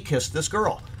and he kissed this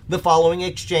girl. The following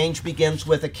exchange begins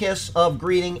with a kiss of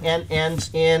greeting and ends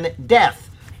in death.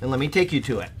 And let me take you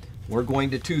to it. We're going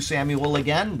to 2 Samuel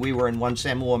again. We were in 1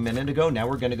 Samuel a minute ago. Now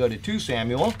we're going to go to 2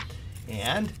 Samuel.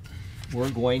 And we're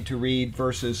going to read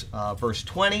verse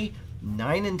 20,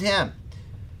 9, and 10.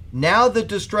 Now the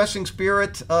distressing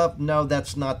spirit of... No,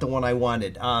 that's not the one I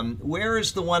wanted. Where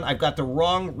is the one? I've got the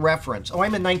wrong reference. Oh,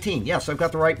 I'm in 19. Yes, I've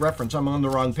got the right reference. I'm on the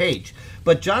wrong page.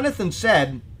 But Jonathan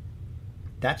said...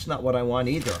 That's not what I want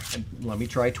either. Let me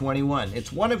try 21.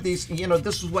 It's one of these,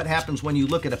 this is what happens when you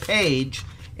look at a page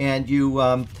and you,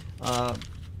 and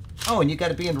you got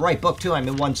to be in the right book too. I'm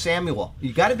in 1 Samuel.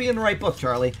 You got to be in the right book,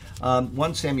 Charlie.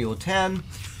 1 Samuel 10,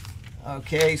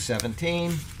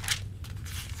 17.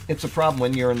 It's a problem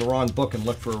when you're in the wrong book and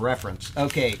look for a reference.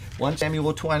 1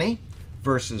 Samuel 20,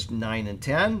 verses 9 and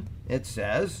 10. It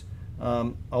says...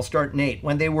 I'll start in 8.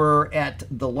 When they were at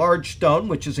the large stone,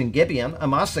 which is in Gibeon,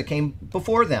 Amasa came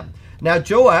before them. Now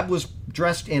Joab was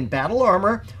dressed in battle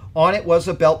armor. On it was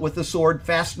a belt with a sword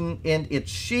fastened in its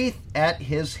sheath at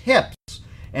his hips.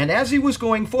 And as he was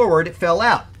going forward, it fell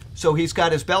out. So he's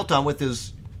got his belt on with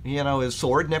his, his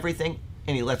sword and everything,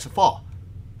 and he lets it fall.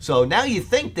 So now you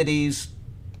think that he's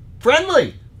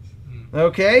friendly.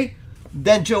 Okay?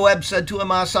 Then Joab said to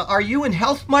Amasa, "Are you in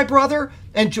health, my brother?"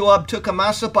 And Joab took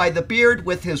Amasa by the beard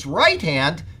with his right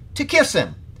hand to kiss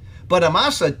him. But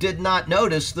Amasa did not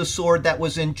notice the sword that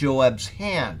was in Joab's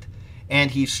hand,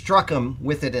 and he struck him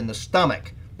with it in the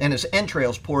stomach, and his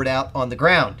entrails poured out on the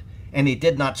ground, and he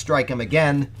did not strike him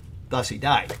again, thus he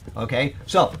died. Okay,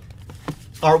 so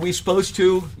are we supposed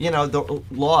to, the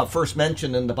law first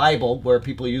mentioned in the Bible where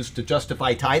people used to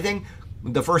justify tithing?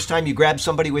 The first time you grab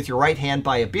somebody with your right hand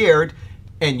by a beard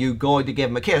and you go to give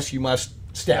him a kiss, you must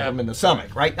stab him in the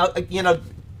stomach, right?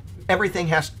 Everything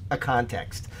has a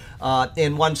context.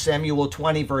 In 1 Samuel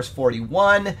 20, verse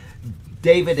 41,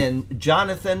 David and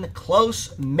Jonathan,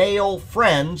 close male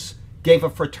friends, gave a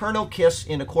fraternal kiss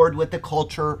in accord with the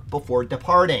culture before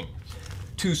departing.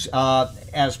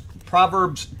 As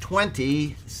Proverbs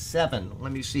 27,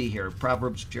 let me see here.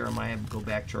 Proverbs, Jeremiah, go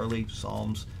back, Charlie,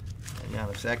 Psalms, hang on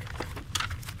a sec.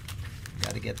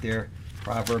 Got to get there.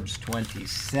 Proverbs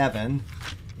 27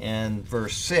 and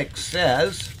verse 6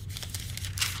 says,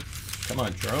 come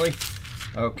on, Charlie.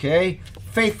 Okay.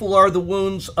 Faithful are the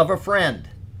wounds of a friend,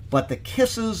 but the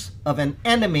kisses of an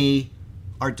enemy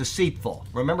are deceitful.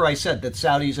 Remember I said that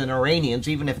Saudis and Iranians,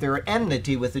 even if they're at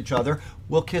enmity with each other,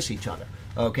 will kiss each other.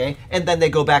 Okay? And then they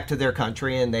go back to their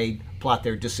country and they plot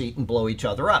their deceit and blow each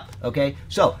other up. Okay?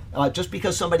 So, just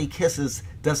because somebody kisses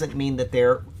doesn't mean that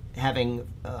they're having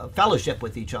fellowship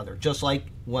with each other, just like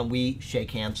when we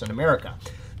shake hands in America.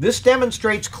 This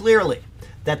demonstrates clearly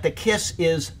that the kiss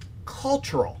is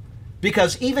cultural,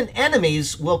 because even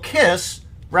enemies will kiss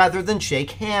rather than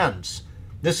shake hands.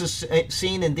 This is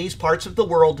seen in these parts of the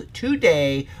world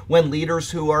today when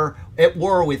leaders who are at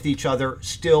war with each other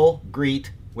still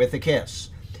greet with a kiss.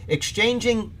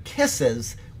 Exchanging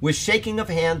kisses with shaking of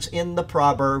hands in the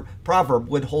proverb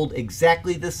would hold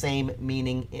exactly the same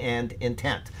meaning and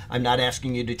intent. I'm not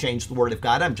asking you to change the word of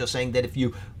God. I'm just saying that if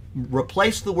you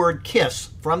replace the word kiss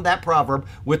from that proverb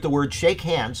with the word shake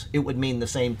hands, it would mean the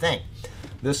same thing.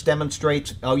 This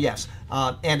demonstrates,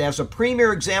 and as a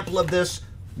premier example of this,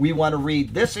 we want to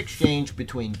read this exchange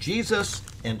between Jesus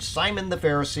and Simon the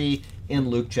Pharisee in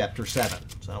Luke chapter 7.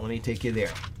 So let me take you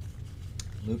there.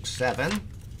 Luke 7.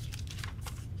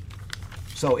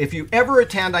 So if you ever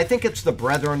attend, I think it's the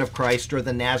Brethren of Christ or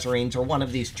the Nazarenes or one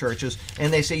of these churches,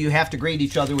 and they say you have to greet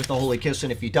each other with a holy kiss,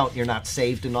 and if you don't, you're not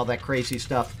saved and all that crazy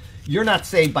stuff. You're not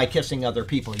saved by kissing other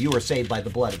people. You are saved by the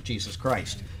blood of Jesus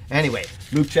Christ. Anyway,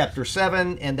 Luke chapter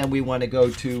 7, and then we want to go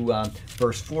to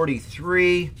verse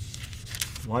 43.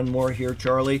 One more here,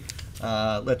 Charlie.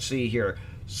 Let's see here.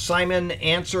 Simon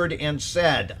answered and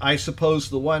said, I suppose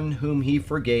the one whom he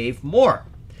forgave more.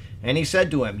 And he said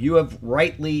to him, you have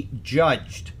rightly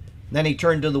judged. Then he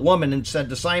turned to the woman and said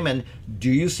to Simon,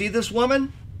 do you see this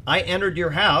woman? I entered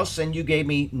your house, and you gave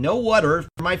me no water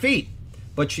for my feet,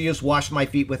 but she has washed my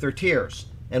feet with her tears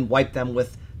and wiped them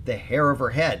with the hair of her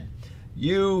head.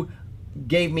 You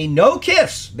gave me no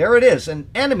kiss. There it is, an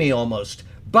enemy almost.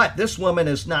 But this woman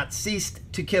has not ceased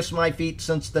to kiss my feet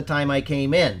since the time I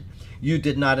came in. You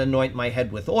did not anoint my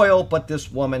head with oil, but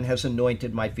this woman has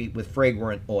anointed my feet with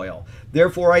fragrant oil.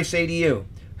 Therefore I say to you,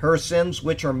 her sins,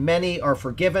 which are many, are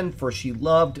forgiven, for she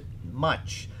loved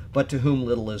much. But to whom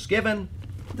little is given,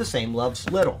 the same loves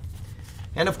little.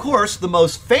 And of course, the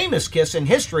most famous kiss in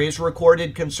history is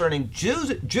recorded concerning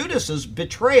Judas's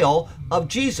betrayal of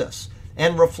Jesus,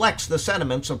 and reflects the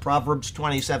sentiments of Proverbs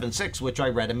 27:6, which I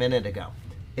read a minute ago.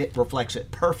 It reflects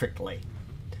it perfectly.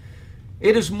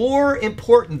 It is more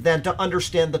important than to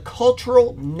understand the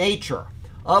cultural nature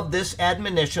of this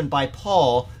admonition by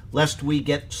Paul, lest we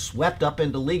get swept up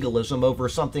into legalism over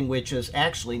something which is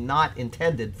actually not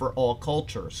intended for all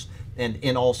cultures and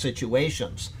in all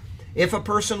situations. If a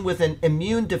person with an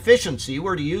immune deficiency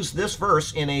were to use this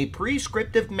verse in a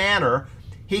prescriptive manner,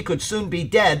 he could soon be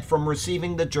dead from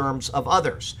receiving the germs of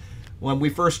others. When we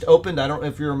first opened, I don't know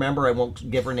if you remember, I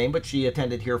won't give her name, but she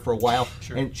attended here for a while,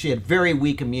 Sure. And she had very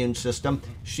weak immune system.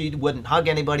 She wouldn't hug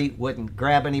anybody, wouldn't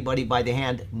grab anybody by the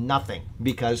hand, nothing,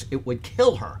 because it would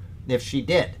kill her if she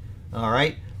did, all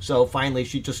right? So finally,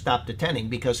 she just stopped attending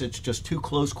because it's just too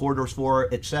close quarters for her,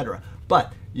 etc.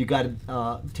 But you got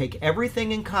to take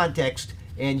everything in context,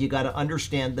 and you got to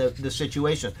understand the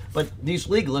situation. But these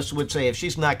legalists would say if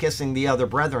she's not kissing the other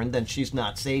brethren, then she's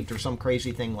not saved or some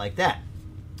crazy thing like that.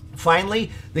 Finally,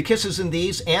 the kisses in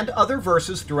these and other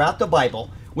verses throughout the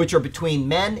Bible, which are between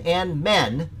men and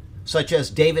men, such as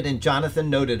David and Jonathan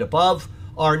noted above,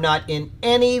 are not in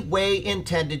any way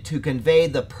intended to convey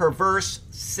the perverse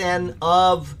sin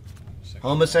of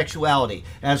homosexuality,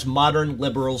 as modern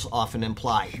liberals often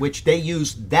imply, which they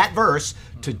use that verse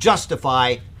to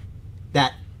justify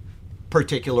that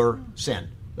particular sin.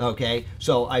 Okay?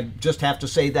 So I just have to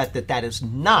say that is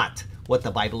not what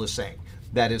the Bible is saying.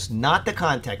 That is not the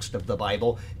context of the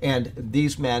Bible. And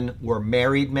these men were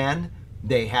married men.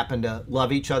 They happen to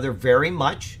love each other very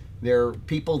much. They're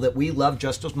people that we love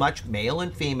just as much, male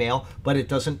and female, but it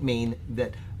doesn't mean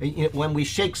that when we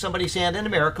shake somebody's hand in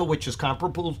America, which is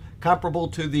comparable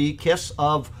to the kiss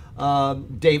of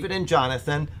David and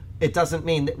Jonathan, it doesn't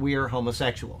mean that we are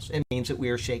homosexuals. It means that we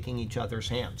are shaking each other's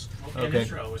hands. Okay. In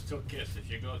Israel, we still kiss. If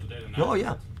you go today, oh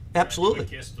yeah, absolutely.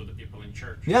 We kiss to the people in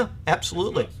church. Yeah,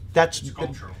 absolutely. It's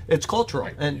cultural. It's cultural.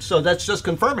 Right. And so that's just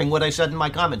confirming what I said in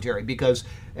my commentary, because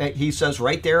he says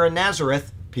right there in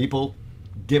Nazareth, people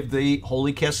give the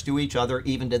holy kiss to each other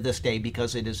even to this day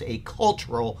because it is a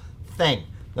cultural thing.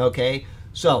 Okay?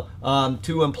 So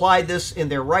to imply this in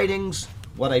their writings,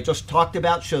 what I just talked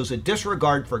about shows a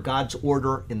disregard for God's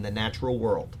order in the natural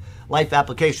world. Life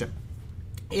application.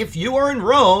 If you are in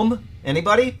Rome,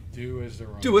 anybody? Do as the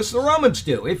Romans Do as the Romans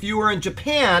do. If you are in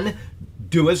Japan,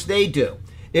 do as they do.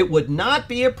 It would not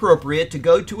be appropriate to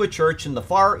go to a church in the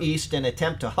Far East and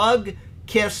attempt to hug,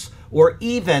 kiss, or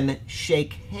even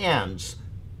shake hands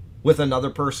with another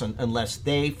person unless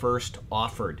they first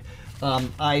offered.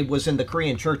 I was in the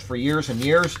Korean church for years and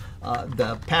years.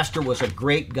 The pastor was a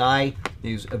great guy.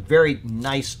 He was a very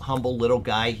nice, humble little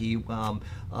guy. He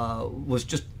was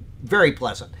just very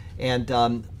pleasant.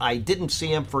 And I didn't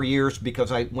see him for years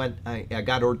because I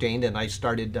got ordained and I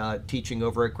started teaching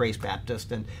over at Grace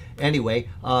Baptist. And anyway,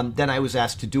 then I was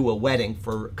asked to do a wedding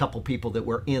for a couple people that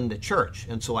were in the church.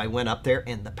 And so I went up there,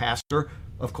 and the pastor,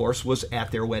 of course, was at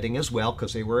their wedding as well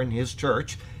because they were in his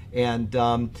church. And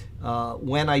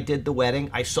when I did the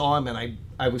wedding, I saw him, and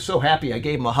I was so happy. I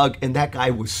gave him a hug, and that guy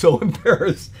was so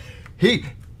embarrassed.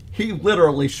 He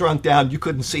literally shrunk down. You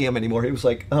couldn't see him anymore. He was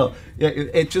like, oh,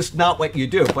 it's just not what you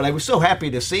do. But I was so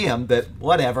happy to see him that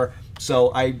whatever.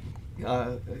 So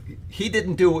he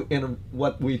didn't do in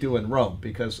what we do in Rome,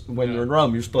 because when you're in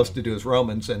Rome, you're supposed to do as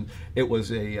Romans, and it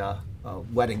was a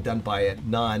wedding done by a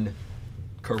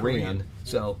non-Korean.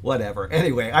 So whatever.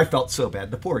 Anyway, I felt so bad.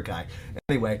 The poor guy.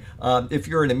 Anyway, if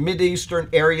you're in a Mideastern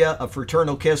area, a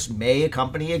fraternal kiss may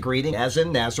accompany a greeting, as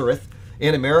in Nazareth.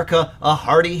 In America, a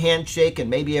hearty handshake and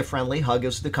maybe a friendly hug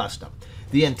is the custom.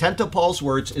 The intent of Paul's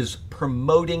words is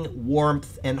promoting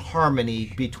warmth and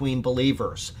harmony between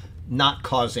believers, not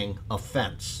causing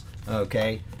offense.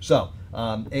 Okay? So,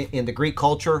 in the Greek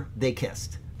culture, they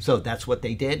kissed. So that's what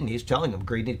they did, and he's telling them,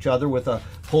 greet each other with a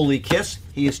holy kiss.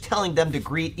 He is telling them to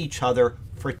greet each other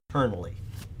fraternally.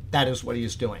 That is what he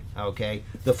is doing, okay?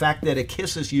 The fact that a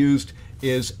kiss is used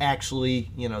is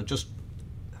actually, just...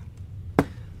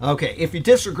 Okay, if you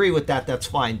disagree with that, that's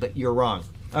fine, but you're wrong.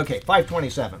 Okay,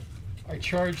 527. I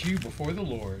charge you before the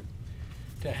Lord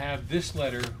to have this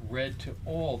letter read to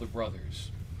all the brothers.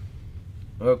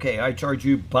 Okay, I charge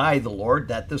you by the Lord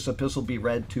that this epistle be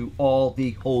read to all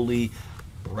the holy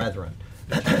brethren.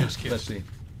 That you just kissed.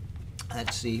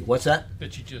 Let's see. What's that?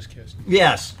 That you just kissed.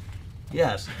 Yes.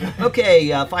 Okay,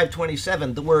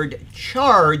 527. The word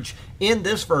charge in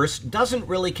this verse doesn't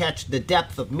really catch the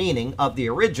depth of meaning of the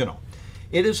original.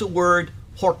 It is a word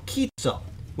horkizo,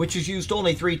 which is used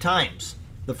only 3 times.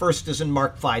 The first is in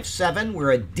Mark 5:7,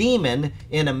 where a demon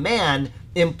in a man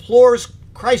implores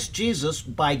Christ Jesus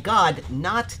by God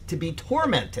not to be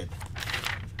tormented.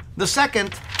 The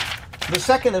second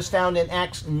is found in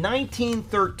Acts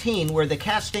 19:13, where the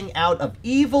casting out of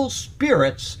evil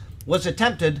spirits was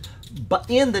attempted but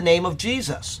in the name of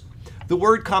Jesus. The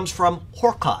word comes from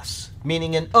horkos,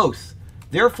 meaning an oath.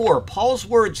 Therefore, Paul's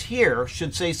words here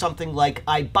should say something like,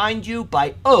 I bind you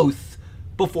by oath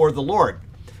before the Lord.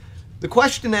 The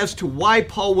question as to why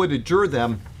Paul would adjure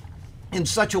them in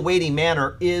such a weighty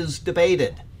manner is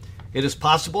debated. It is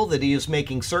possible that he is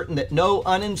making certain that no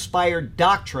uninspired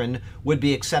doctrine would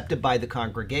be accepted by the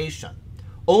congregation.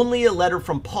 Only a letter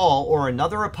from Paul or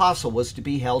another apostle was to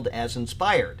be held as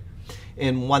inspired.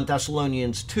 In 1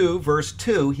 Thessalonians 2, verse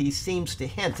 2, he seems to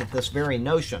hint at this very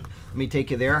notion. Let me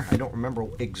take you there. I don't remember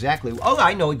exactly. Oh,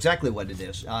 I know exactly what it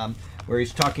is. Where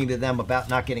he's talking to them about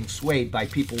not getting swayed by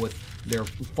people with their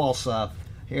false...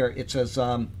 here, it says...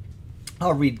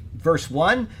 I'll read verse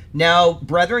 1. Now,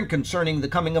 brethren, concerning the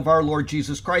coming of our Lord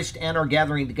Jesus Christ and our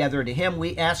gathering together to him,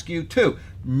 we ask you too,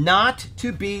 not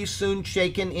to be soon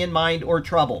shaken in mind or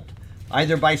troubled,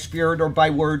 either by spirit or by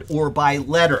word or by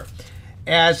letter,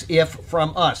 as if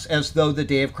from us, as though the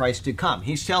day of Christ had come.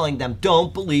 He's telling them,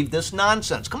 don't believe this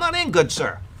nonsense. Come on in, good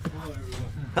sir. Hello, everyone.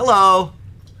 Hello.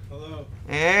 Hello.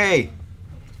 Hey.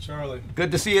 Charlie.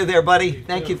 Good to see you there, buddy.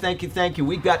 Thank you.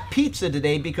 We've got pizza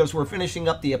today because we're finishing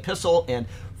up the epistle, and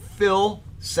Phil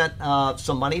sent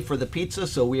some money for the pizza,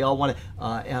 so we all want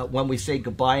to, when we say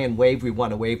goodbye and wave, we want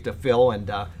to wave to Phil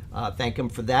and thank him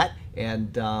for that,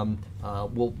 and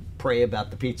we'll pray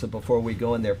about the pizza before we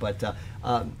go in there. But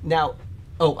now,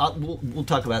 we'll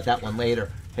talk about that one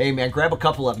later. Hey, man, grab a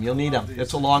couple of them. You'll need them.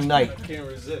 It's a long night. I can't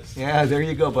resist. Yeah, there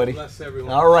you go, buddy. Bless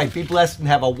everyone. All right, be blessed and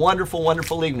have a wonderful,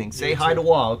 wonderful evening. Say hi to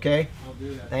Wall, okay? I'll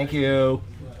do that. Thank you.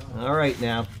 All right,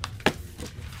 now.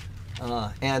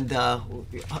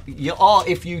 You all,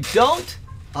 if you don't,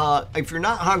 if you're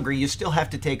not hungry, you still have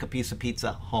to take a piece of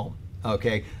pizza home,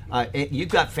 okay? You've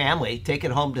got family, take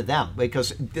it home to them,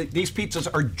 because these pizzas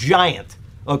are giant.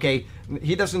 Okay,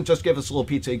 he doesn't just give us a little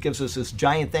pizza, he gives us this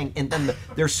giant thing, and then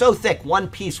they're so thick, one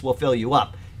piece will fill you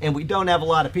up. And we don't have a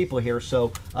lot of people here,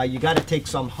 so you got to take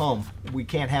some home. We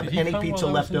can't have any pizza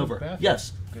left over.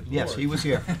 Yes, he was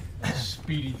here.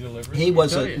 Speedy delivery.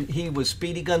 He was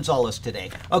Speedy Gonzalez today.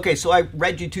 Okay, so I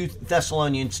read you 2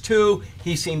 Thessalonians 2.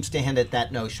 He seems to hint at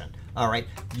that notion. All right,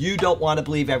 you don't want to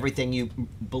believe everything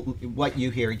what you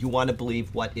hear. You want to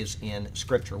believe what is in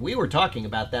Scripture. We were talking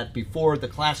about that before the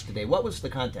class today. What was the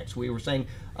context? We were saying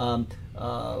something,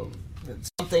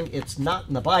 it's not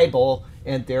in the Bible,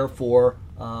 and therefore,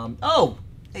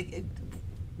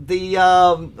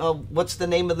 what's the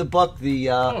name of the book? The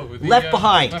The Left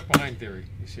Behind. Left Behind theory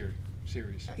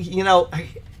series. You know,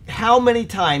 how many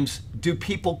times do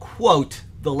people quote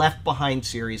the Left Behind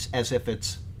series as if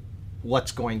it's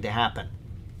what's going to happen?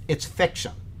 It's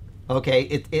fiction.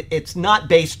 Okay, it's not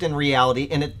based in reality,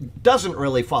 and it doesn't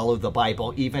really follow the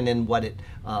Bible, even in what it,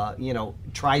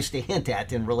 tries to hint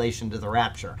at in relation to the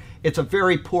rapture. It's a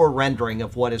very poor rendering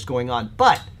of what is going on,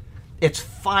 but it's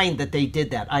fine that they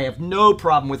did that. I have no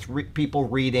problem with people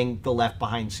reading the Left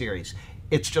Behind series.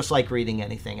 It's just like reading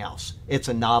anything else. It's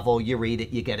a novel, you read it,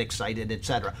 you get excited,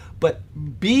 etc. But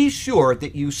be sure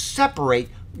that you separate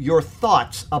your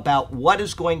thoughts about what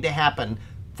is going to happen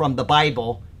from the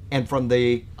Bible and from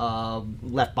the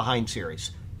Left Behind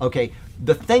series. Okay,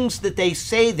 the things that they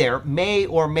say there may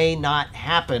or may not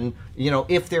happen. You know,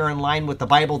 if they're in line with the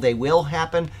Bible, they will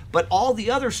happen. But all the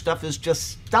other stuff is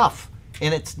just stuff,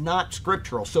 and it's not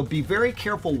scriptural. So be very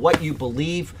careful what you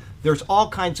believe. There's all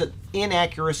kinds of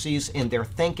inaccuracies in their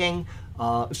thinking.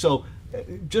 So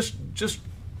just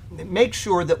make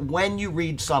sure that when you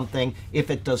read something, if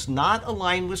it does not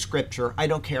align with Scripture, I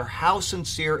don't care how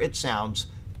sincere it sounds,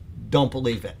 don't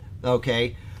believe it,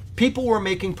 okay? People were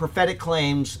making prophetic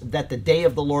claims that the day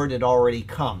of the Lord had already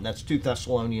come. That's 2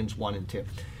 Thessalonians 1 and 2.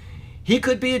 He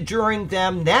could be adjuring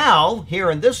them now,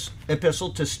 here in this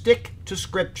epistle, to stick to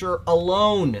Scripture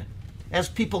alone, as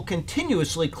people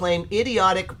continuously claim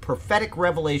idiotic prophetic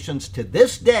revelations to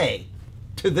this day.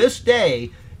 To this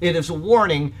day, it is a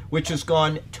warning which has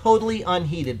gone totally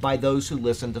unheeded by those who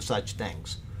listen to such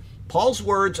things. Paul's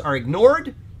words are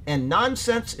ignored, and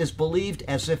nonsense is believed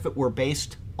as if it were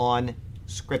based on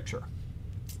Scripture.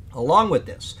 Along with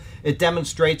this, it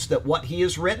demonstrates that what he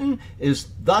has written is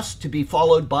thus to be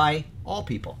followed by all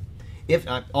people, if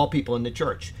not all people in the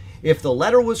church. If the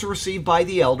letter was received by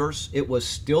the elders, it was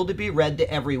still to be read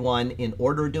to everyone in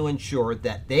order to ensure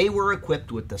that they were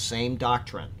equipped with the same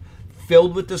doctrine,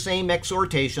 filled with the same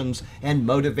exhortations, and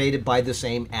motivated by the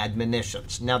same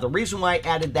admonitions. Now, the reason why I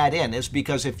added that in is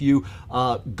because if you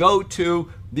go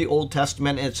to the Old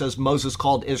Testament, it says Moses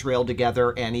called Israel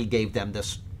together and he gave them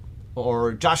this,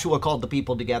 or Joshua called the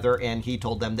people together and he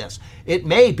told them this. It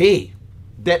may be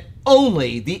that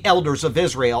only the elders of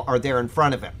Israel are there in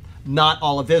front of him, not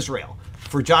all of Israel.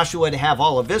 For Joshua to have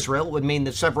all of Israel would mean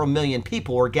that several million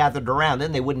people were gathered around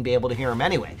and they wouldn't be able to hear him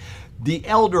anyway. The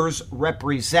elders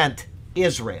represent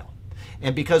Israel.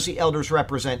 And because the elders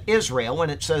represent Israel, when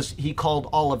it says he called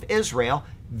all of Israel,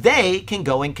 they can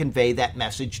go and convey that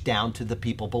message down to the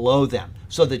people below them,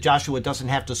 so that Joshua doesn't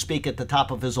have to speak at the top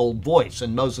of his old voice,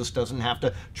 and Moses doesn't have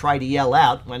to try to yell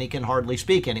out when he can hardly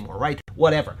speak anymore, right?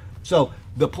 Whatever. So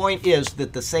the point is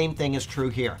that the same thing is true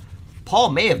here. Paul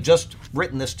may have just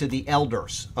written this to the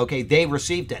elders. Okay, they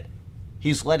received it.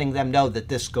 He's letting them know that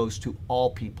this goes to all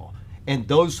people. And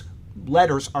those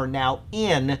letters are now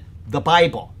in the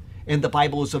Bible, and the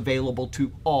Bible is available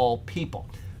to all people.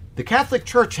 The Catholic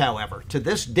Church, however, to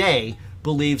this day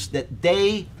believes that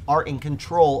they are in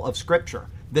control of Scripture,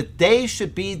 that they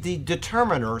should be the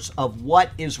determiners of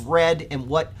what is read and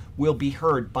what will be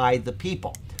heard by the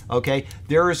people. Okay,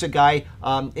 there is a guy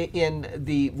in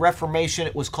the Reformation.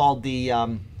 It was called the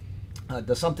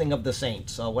something of the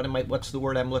saints. What's the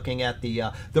word I'm looking at?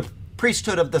 The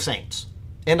priesthood of the saints.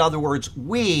 In other words,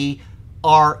 we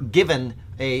are given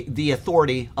the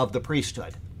authority of the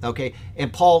priesthood. Okay,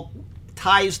 and Paul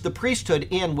ties the priesthood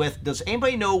in with, does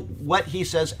anybody know what he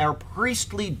says our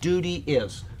priestly duty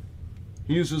is?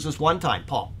 He uses this one time,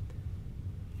 Paul.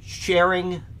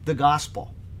 Sharing the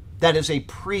gospel. That is a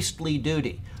priestly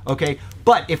duty. Okay,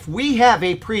 but if we have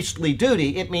a priestly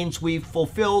duty, it means we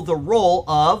fulfill the role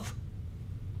of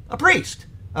a priest.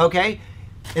 Okay,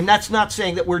 and that's not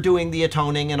saying that we're doing the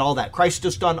atoning and all that. Christ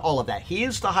has done all of that. He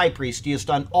is the high priest. He has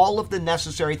done all of the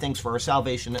necessary things for our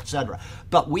salvation, etc.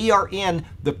 But we are in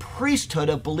the priesthood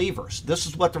of believers. This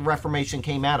is what the Reformation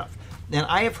came out of. And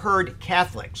I have heard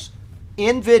Catholics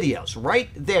in videos right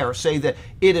there say that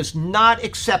it is not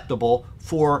acceptable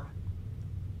for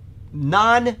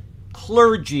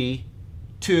non-clergy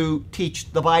to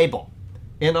teach the Bible.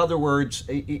 In other words,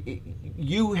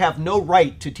 you have no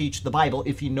right to teach the Bible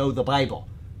if you know the Bible.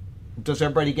 Does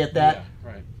everybody get that?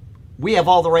 Yeah, right. We have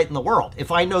all the right in the world. If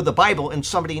I know the Bible and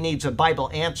somebody needs a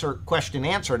Bible question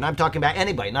answered, and I'm talking about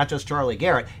anybody, not just Charlie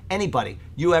Garrett, anybody,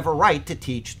 you have a right to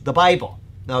teach the Bible,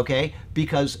 okay?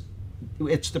 Because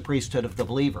it's the priesthood of the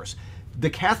believers. The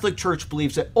Catholic Church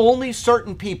believes that only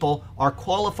certain people are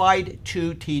qualified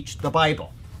to teach the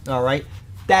Bible, all right?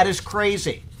 That is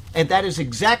crazy. And that is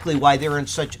exactly why they're in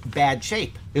such bad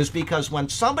shape, is because when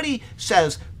somebody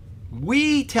says,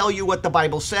 we tell you what the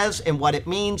Bible says and what it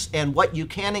means and what you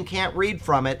can and can't read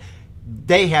from it,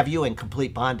 they have you in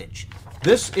complete bondage.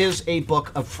 This is a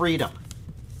book of freedom.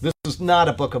 This is not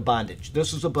a book of bondage.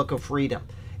 This is a book of freedom.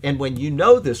 And when you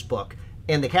know this book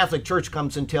and the Catholic Church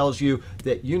comes and tells you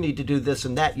that you need to do this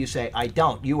and that, you say, I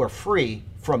don't. You are free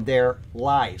from their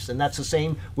lies. And that's the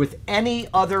same with any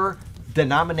other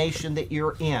denomination that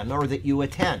you're in or that you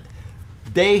attend.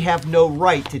 They have no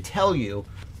right to tell you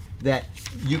that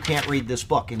you can't read this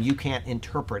book and you can't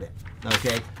interpret it.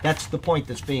 Okay? That's the point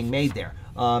that's being made there.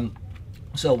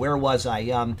 So where was I?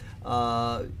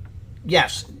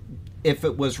 Yes, if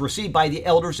it was received by the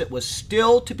elders, it was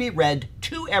still to be read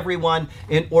to everyone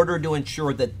in order to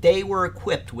ensure that they were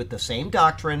equipped with the same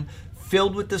doctrine,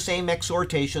 filled with the same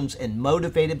exhortations, and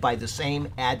motivated by the same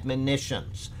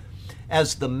admonitions.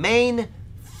 As the main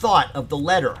thought of the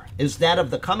letter is that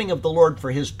of the coming of the Lord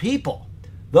for his people,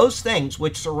 those things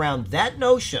which surround that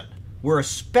notion were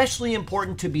especially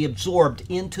important to be absorbed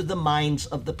into the minds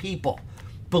of the people.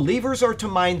 Believers are to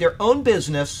mind their own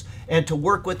business and to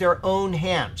work with their own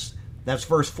hands. That's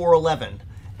verse 4:11.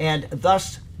 And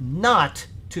thus not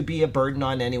to be a burden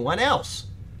on anyone else.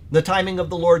 The timing of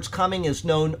the Lord's coming is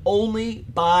known only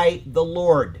by the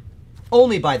Lord.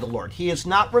 Only by the Lord. He has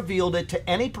not revealed it to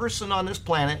any person on this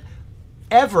planet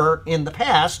ever in the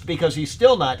past, because he's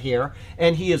still not here,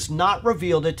 and he has not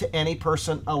revealed it to any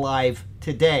person alive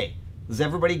today. Does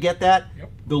everybody get that?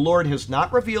 Yep. The Lord has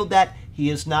not revealed that. He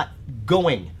is not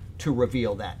going to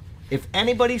reveal that. If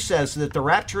anybody says that the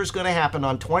rapture is going to happen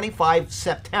on 25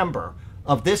 September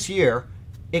of this year,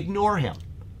 ignore him.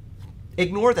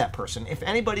 Ignore that person. If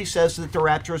anybody says that the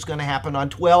rapture is going to happen on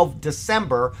 12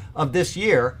 December of this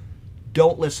year,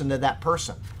 don't listen to that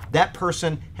person. That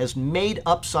person has made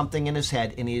up something in his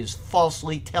head and he is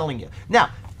falsely telling you.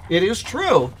 Now, it is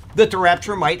true that the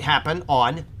rapture might happen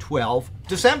on 12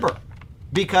 December.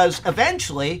 Because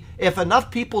eventually, if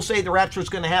enough people say the rapture is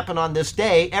going to happen on this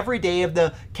day, every day of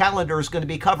the calendar is going to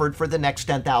be covered for the next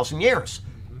 10,000 years.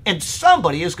 And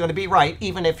somebody is going to be right,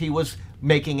 even if he was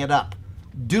making it up.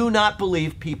 Do not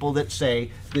believe people that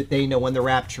say that they know when the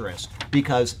rapture is,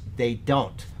 because they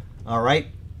don't. All right?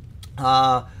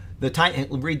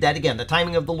 Read that again. The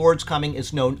timing of the Lord's coming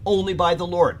is known only by the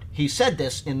Lord. He said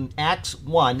this in Acts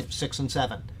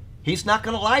 1:6-7. He's not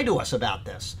going to lie to us about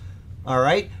this. All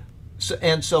right?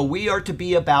 So we are to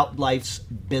be about life's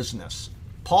business.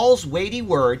 Paul's weighty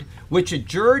word, which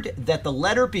adjured that the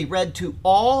letter be read to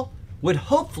all, would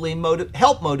hopefully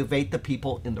help motivate the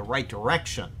people in the right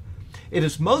direction. It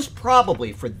is most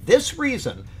probably for this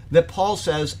reason that Paul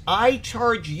says, I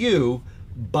charge you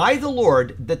by the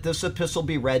Lord that this epistle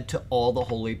be read to all the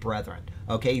holy brethren.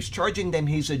 Okay, he's charging them,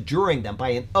 he's adjuring them by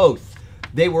an oath.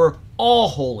 They were all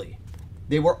holy.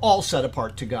 They were all set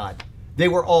apart to God. They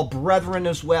were all brethren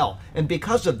as well. And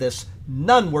because of this,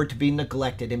 none were to be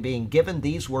neglected in being given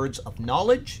these words of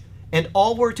knowledge, and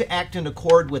all were to act in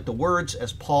accord with the words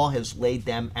as Paul has laid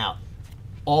them out.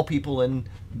 All people in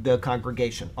the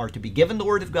congregation are to be given the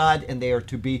word of God, and they are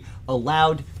to be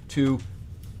allowed to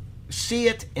see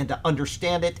it and to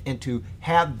understand it and to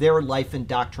have their life and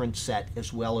doctrine set,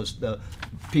 as well as the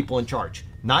people in charge.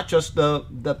 Not just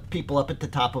the people up at the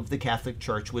top of the Catholic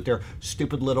Church with their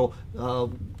stupid little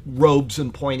robes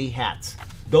and pointy hats.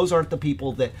 Those aren't the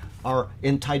people that are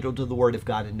entitled to the Word of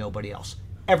God and nobody else.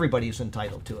 Everybody is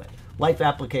entitled to it. Life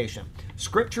application.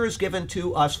 Scripture is given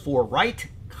to us for right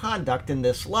conduct in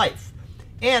this life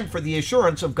and for the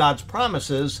assurance of God's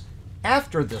promises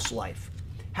after this life.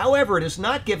 However, it is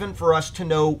not given for us to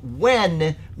know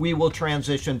when we will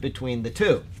transition between the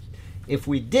two. If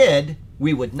we did,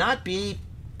 we would not be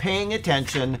paying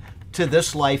attention to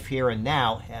this life here and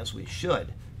now as we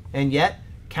should. And yet,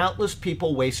 countless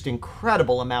people waste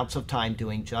incredible amounts of time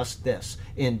doing just this,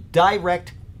 in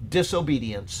direct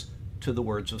disobedience to the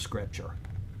words of Scripture.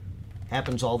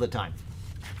 Happens all the time.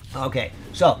 Okay,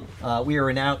 so we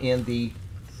are now in the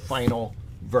final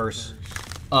verse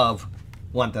of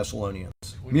 1 Thessalonians.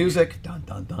 Music, dun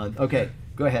dun dun. Okay,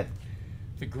 go ahead.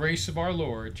 The grace of our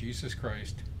Lord Jesus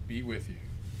Christ be with you.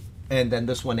 And then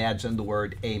this one adds in the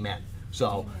word amen.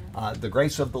 So, the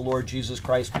grace of the Lord Jesus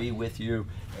Christ be with you.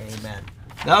 Amen.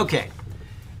 Okay.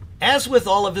 As with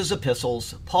all of his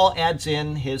epistles, Paul adds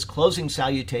in his closing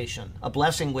salutation, a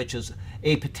blessing which is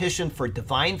a petition for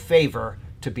divine favor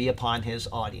to be upon his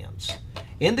audience.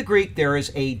 In the Greek, there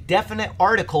is a definite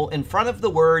article in front of the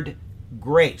word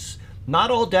grace.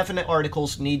 Not all definite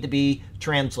articles need to be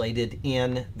translated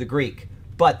in the Greek,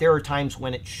 but there are times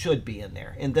when it should be in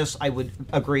there. In this, I would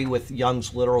agree with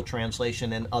Young's literal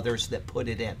translation and others that put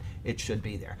it in. It should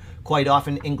be there. Quite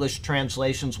often, English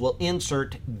translations will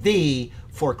insert "the"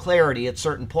 for clarity at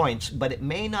certain points, but it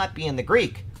may not be in the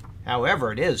Greek.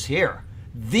 However, it is here.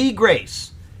 The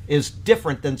grace is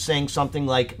different than saying something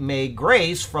like, "May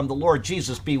grace from the Lord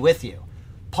Jesus be with you."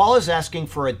 Paul is asking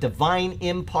for a divine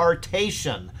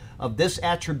impartation of this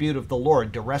attribute of the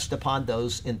Lord to rest upon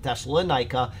those in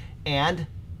Thessalonica and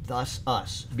thus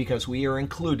us, because we are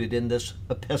included in this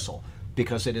epistle,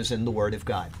 because it is in the Word of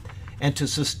God, and to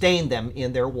sustain them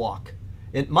in their walk.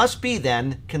 It must be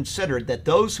then considered that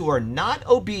those who are not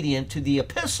obedient to the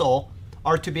epistle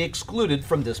are to be excluded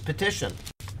from this petition.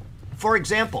 For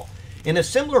example, in a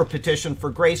similar petition for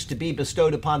grace to be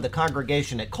bestowed upon the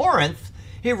congregation at Corinth,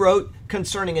 he wrote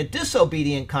concerning a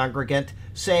disobedient congregant,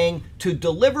 saying, "To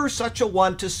deliver such a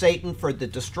one to Satan for the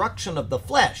destruction of the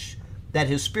flesh, that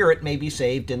his spirit may be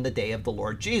saved in the day of the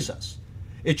Lord Jesus."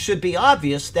 It should be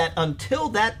obvious that until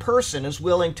that person is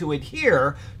willing to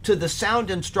adhere to the sound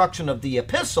instruction of the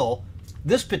epistle,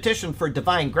 this petition for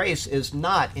divine grace is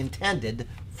not intended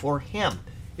for him.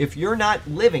 If you're not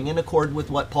living in accord with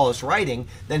what Paul is writing,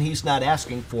 then he's not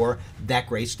asking for that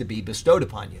grace to be bestowed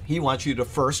upon you. He wants you to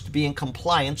first be in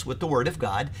compliance with the Word of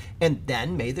God, and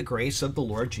then may the grace of the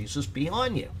Lord Jesus be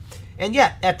on you. And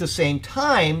yet, at the same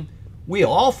time, we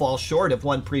all fall short of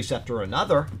one precept or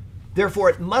another. Therefore,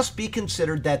 it must be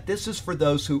considered that this is for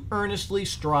those who earnestly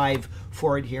strive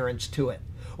for adherence to it,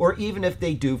 or even if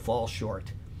they do fall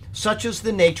short. Such is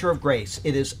the nature of grace.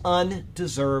 It is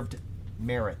undeserved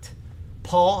merit.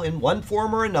 Paul, in one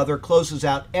form or another, closes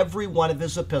out every one of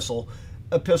his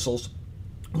epistles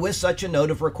with such a note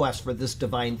of request for this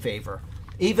divine favor.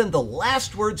 Even the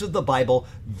last words of the Bible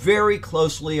very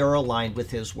closely are aligned with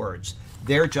his words.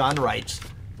 There John writes,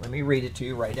 let me read it to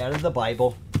you right out of the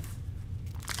Bible.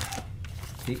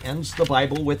 He ends the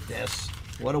Bible with this.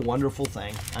 What a wonderful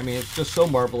thing. I mean, it's just so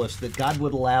marvelous that God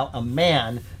would allow a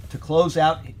man to close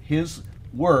out his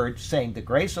word saying, "The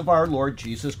grace of our Lord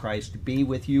Jesus Christ be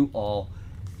with you all.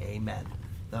 Amen."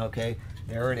 Okay,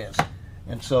 there it is.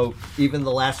 And so even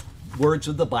the last words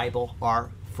of the Bible are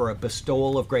for a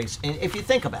bestowal of grace. And if you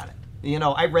think about it, you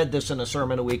know, I read this in a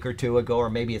sermon a week or two ago, or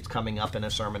maybe it's coming up in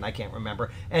a sermon, I can't remember.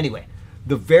 Anyway,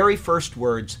 the very first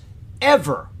words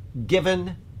ever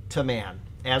given to man,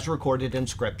 as recorded in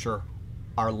Scripture,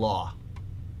 are law.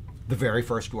 The very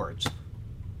first words.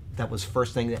 That was the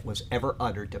first thing that was ever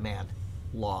uttered to man.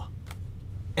 Law.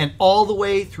 And all the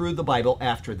way through the Bible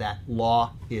after that,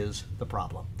 law is the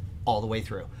problem. All the way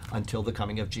through until the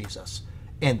coming of Jesus.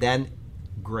 And then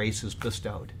grace is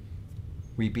bestowed.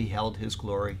 We beheld his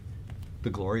glory, the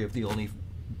glory of the only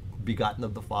begotten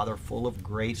of the Father, full of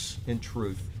grace and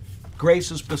truth.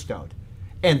 Grace is bestowed.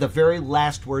 And the very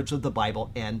last words of the Bible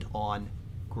end on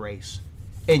grace.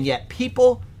 And yet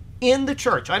people in the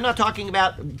church, I'm not talking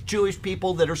about Jewish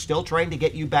people that are still trying to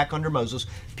get you back under Moses,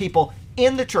 people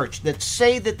in the church that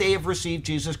say that they have received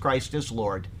Jesus Christ as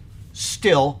Lord,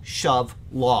 still shove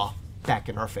law back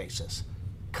in our faces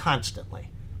constantly.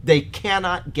 They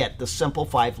cannot get the simple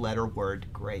 5-letter word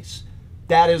grace.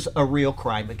 That is a real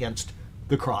crime against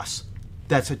the cross.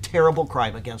 That's a terrible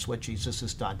crime against what Jesus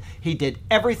has done. He did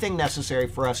everything necessary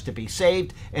for us to be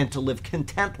saved and to live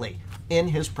contently in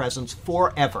his presence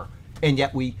forever. And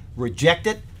yet we reject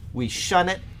it, we shun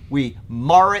it, we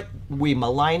mar it, we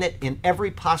malign it in every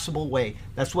possible way.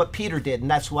 That's what Peter did, and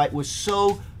that's why it was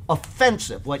so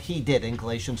offensive what he did in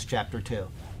Galatians chapter 2.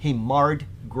 He marred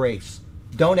grace.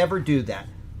 Don't ever do that.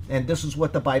 And this is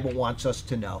what the Bible wants us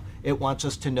to know. It wants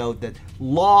us to know that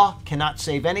law cannot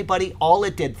save anybody. All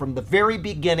it did from the very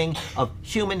beginning of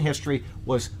human history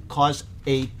was cause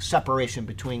a separation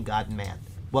between God and man.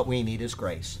 What we need is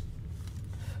grace.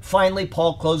 Finally,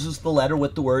 Paul closes the letter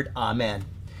with the word Amen.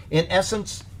 In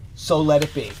essence, so let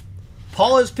it be.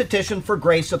 Paul has petitioned for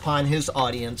grace upon his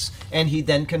audience, and he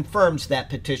then confirms that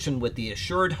petition with the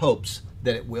assured hopes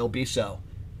that it will be so.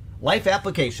 Life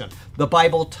application. The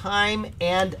Bible time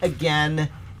and again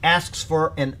asks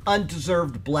for an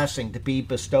undeserved blessing to be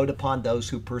bestowed upon those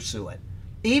who pursue it,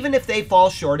 even if they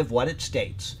fall short of what it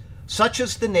states. Such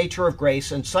is the nature of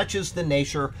grace, and such is the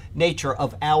nature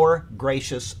of our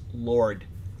gracious Lord.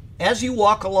 As you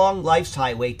walk along life's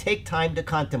highway, take time to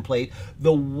contemplate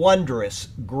the wondrous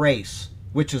grace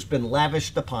which has been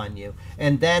lavished upon you,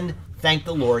 and then thank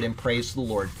the Lord and praise the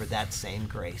Lord for that same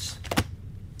grace.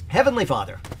 Heavenly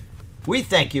Father, we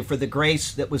thank you for the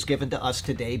grace that was given to us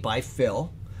today by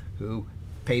Phil, who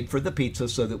paid for the pizza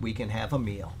so that we can have a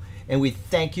meal. And we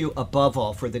thank you above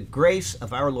all for the grace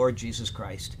of our Lord Jesus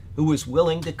Christ, who was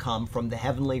willing to come from the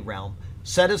heavenly realm,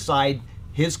 set aside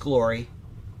his glory,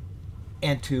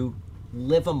 and to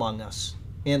live among us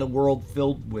in a world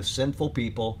filled with sinful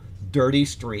people, dirty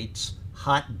streets,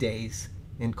 hot days,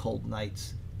 and cold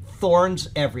nights, thorns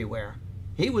everywhere.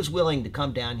 He was willing to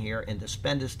come down here and to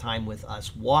spend his time with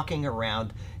us, walking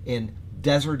around in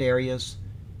desert areas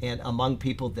and among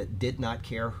people that did not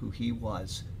care who he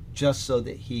was, just so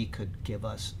that he could give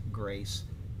us grace.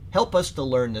 Help us to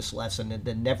learn this lesson and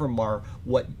to never mar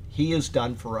what he has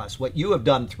done for us, what you have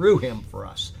done through him for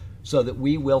us, so that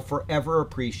we will forever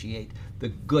appreciate the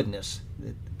goodness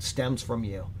that stems from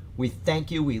you. We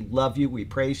thank you, we love you, we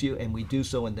praise you, and we do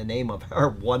so in the name of our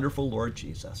wonderful Lord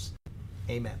Jesus.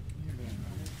 Amen.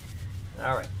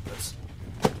 All right, let's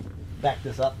back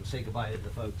this up and say goodbye to the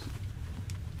folks.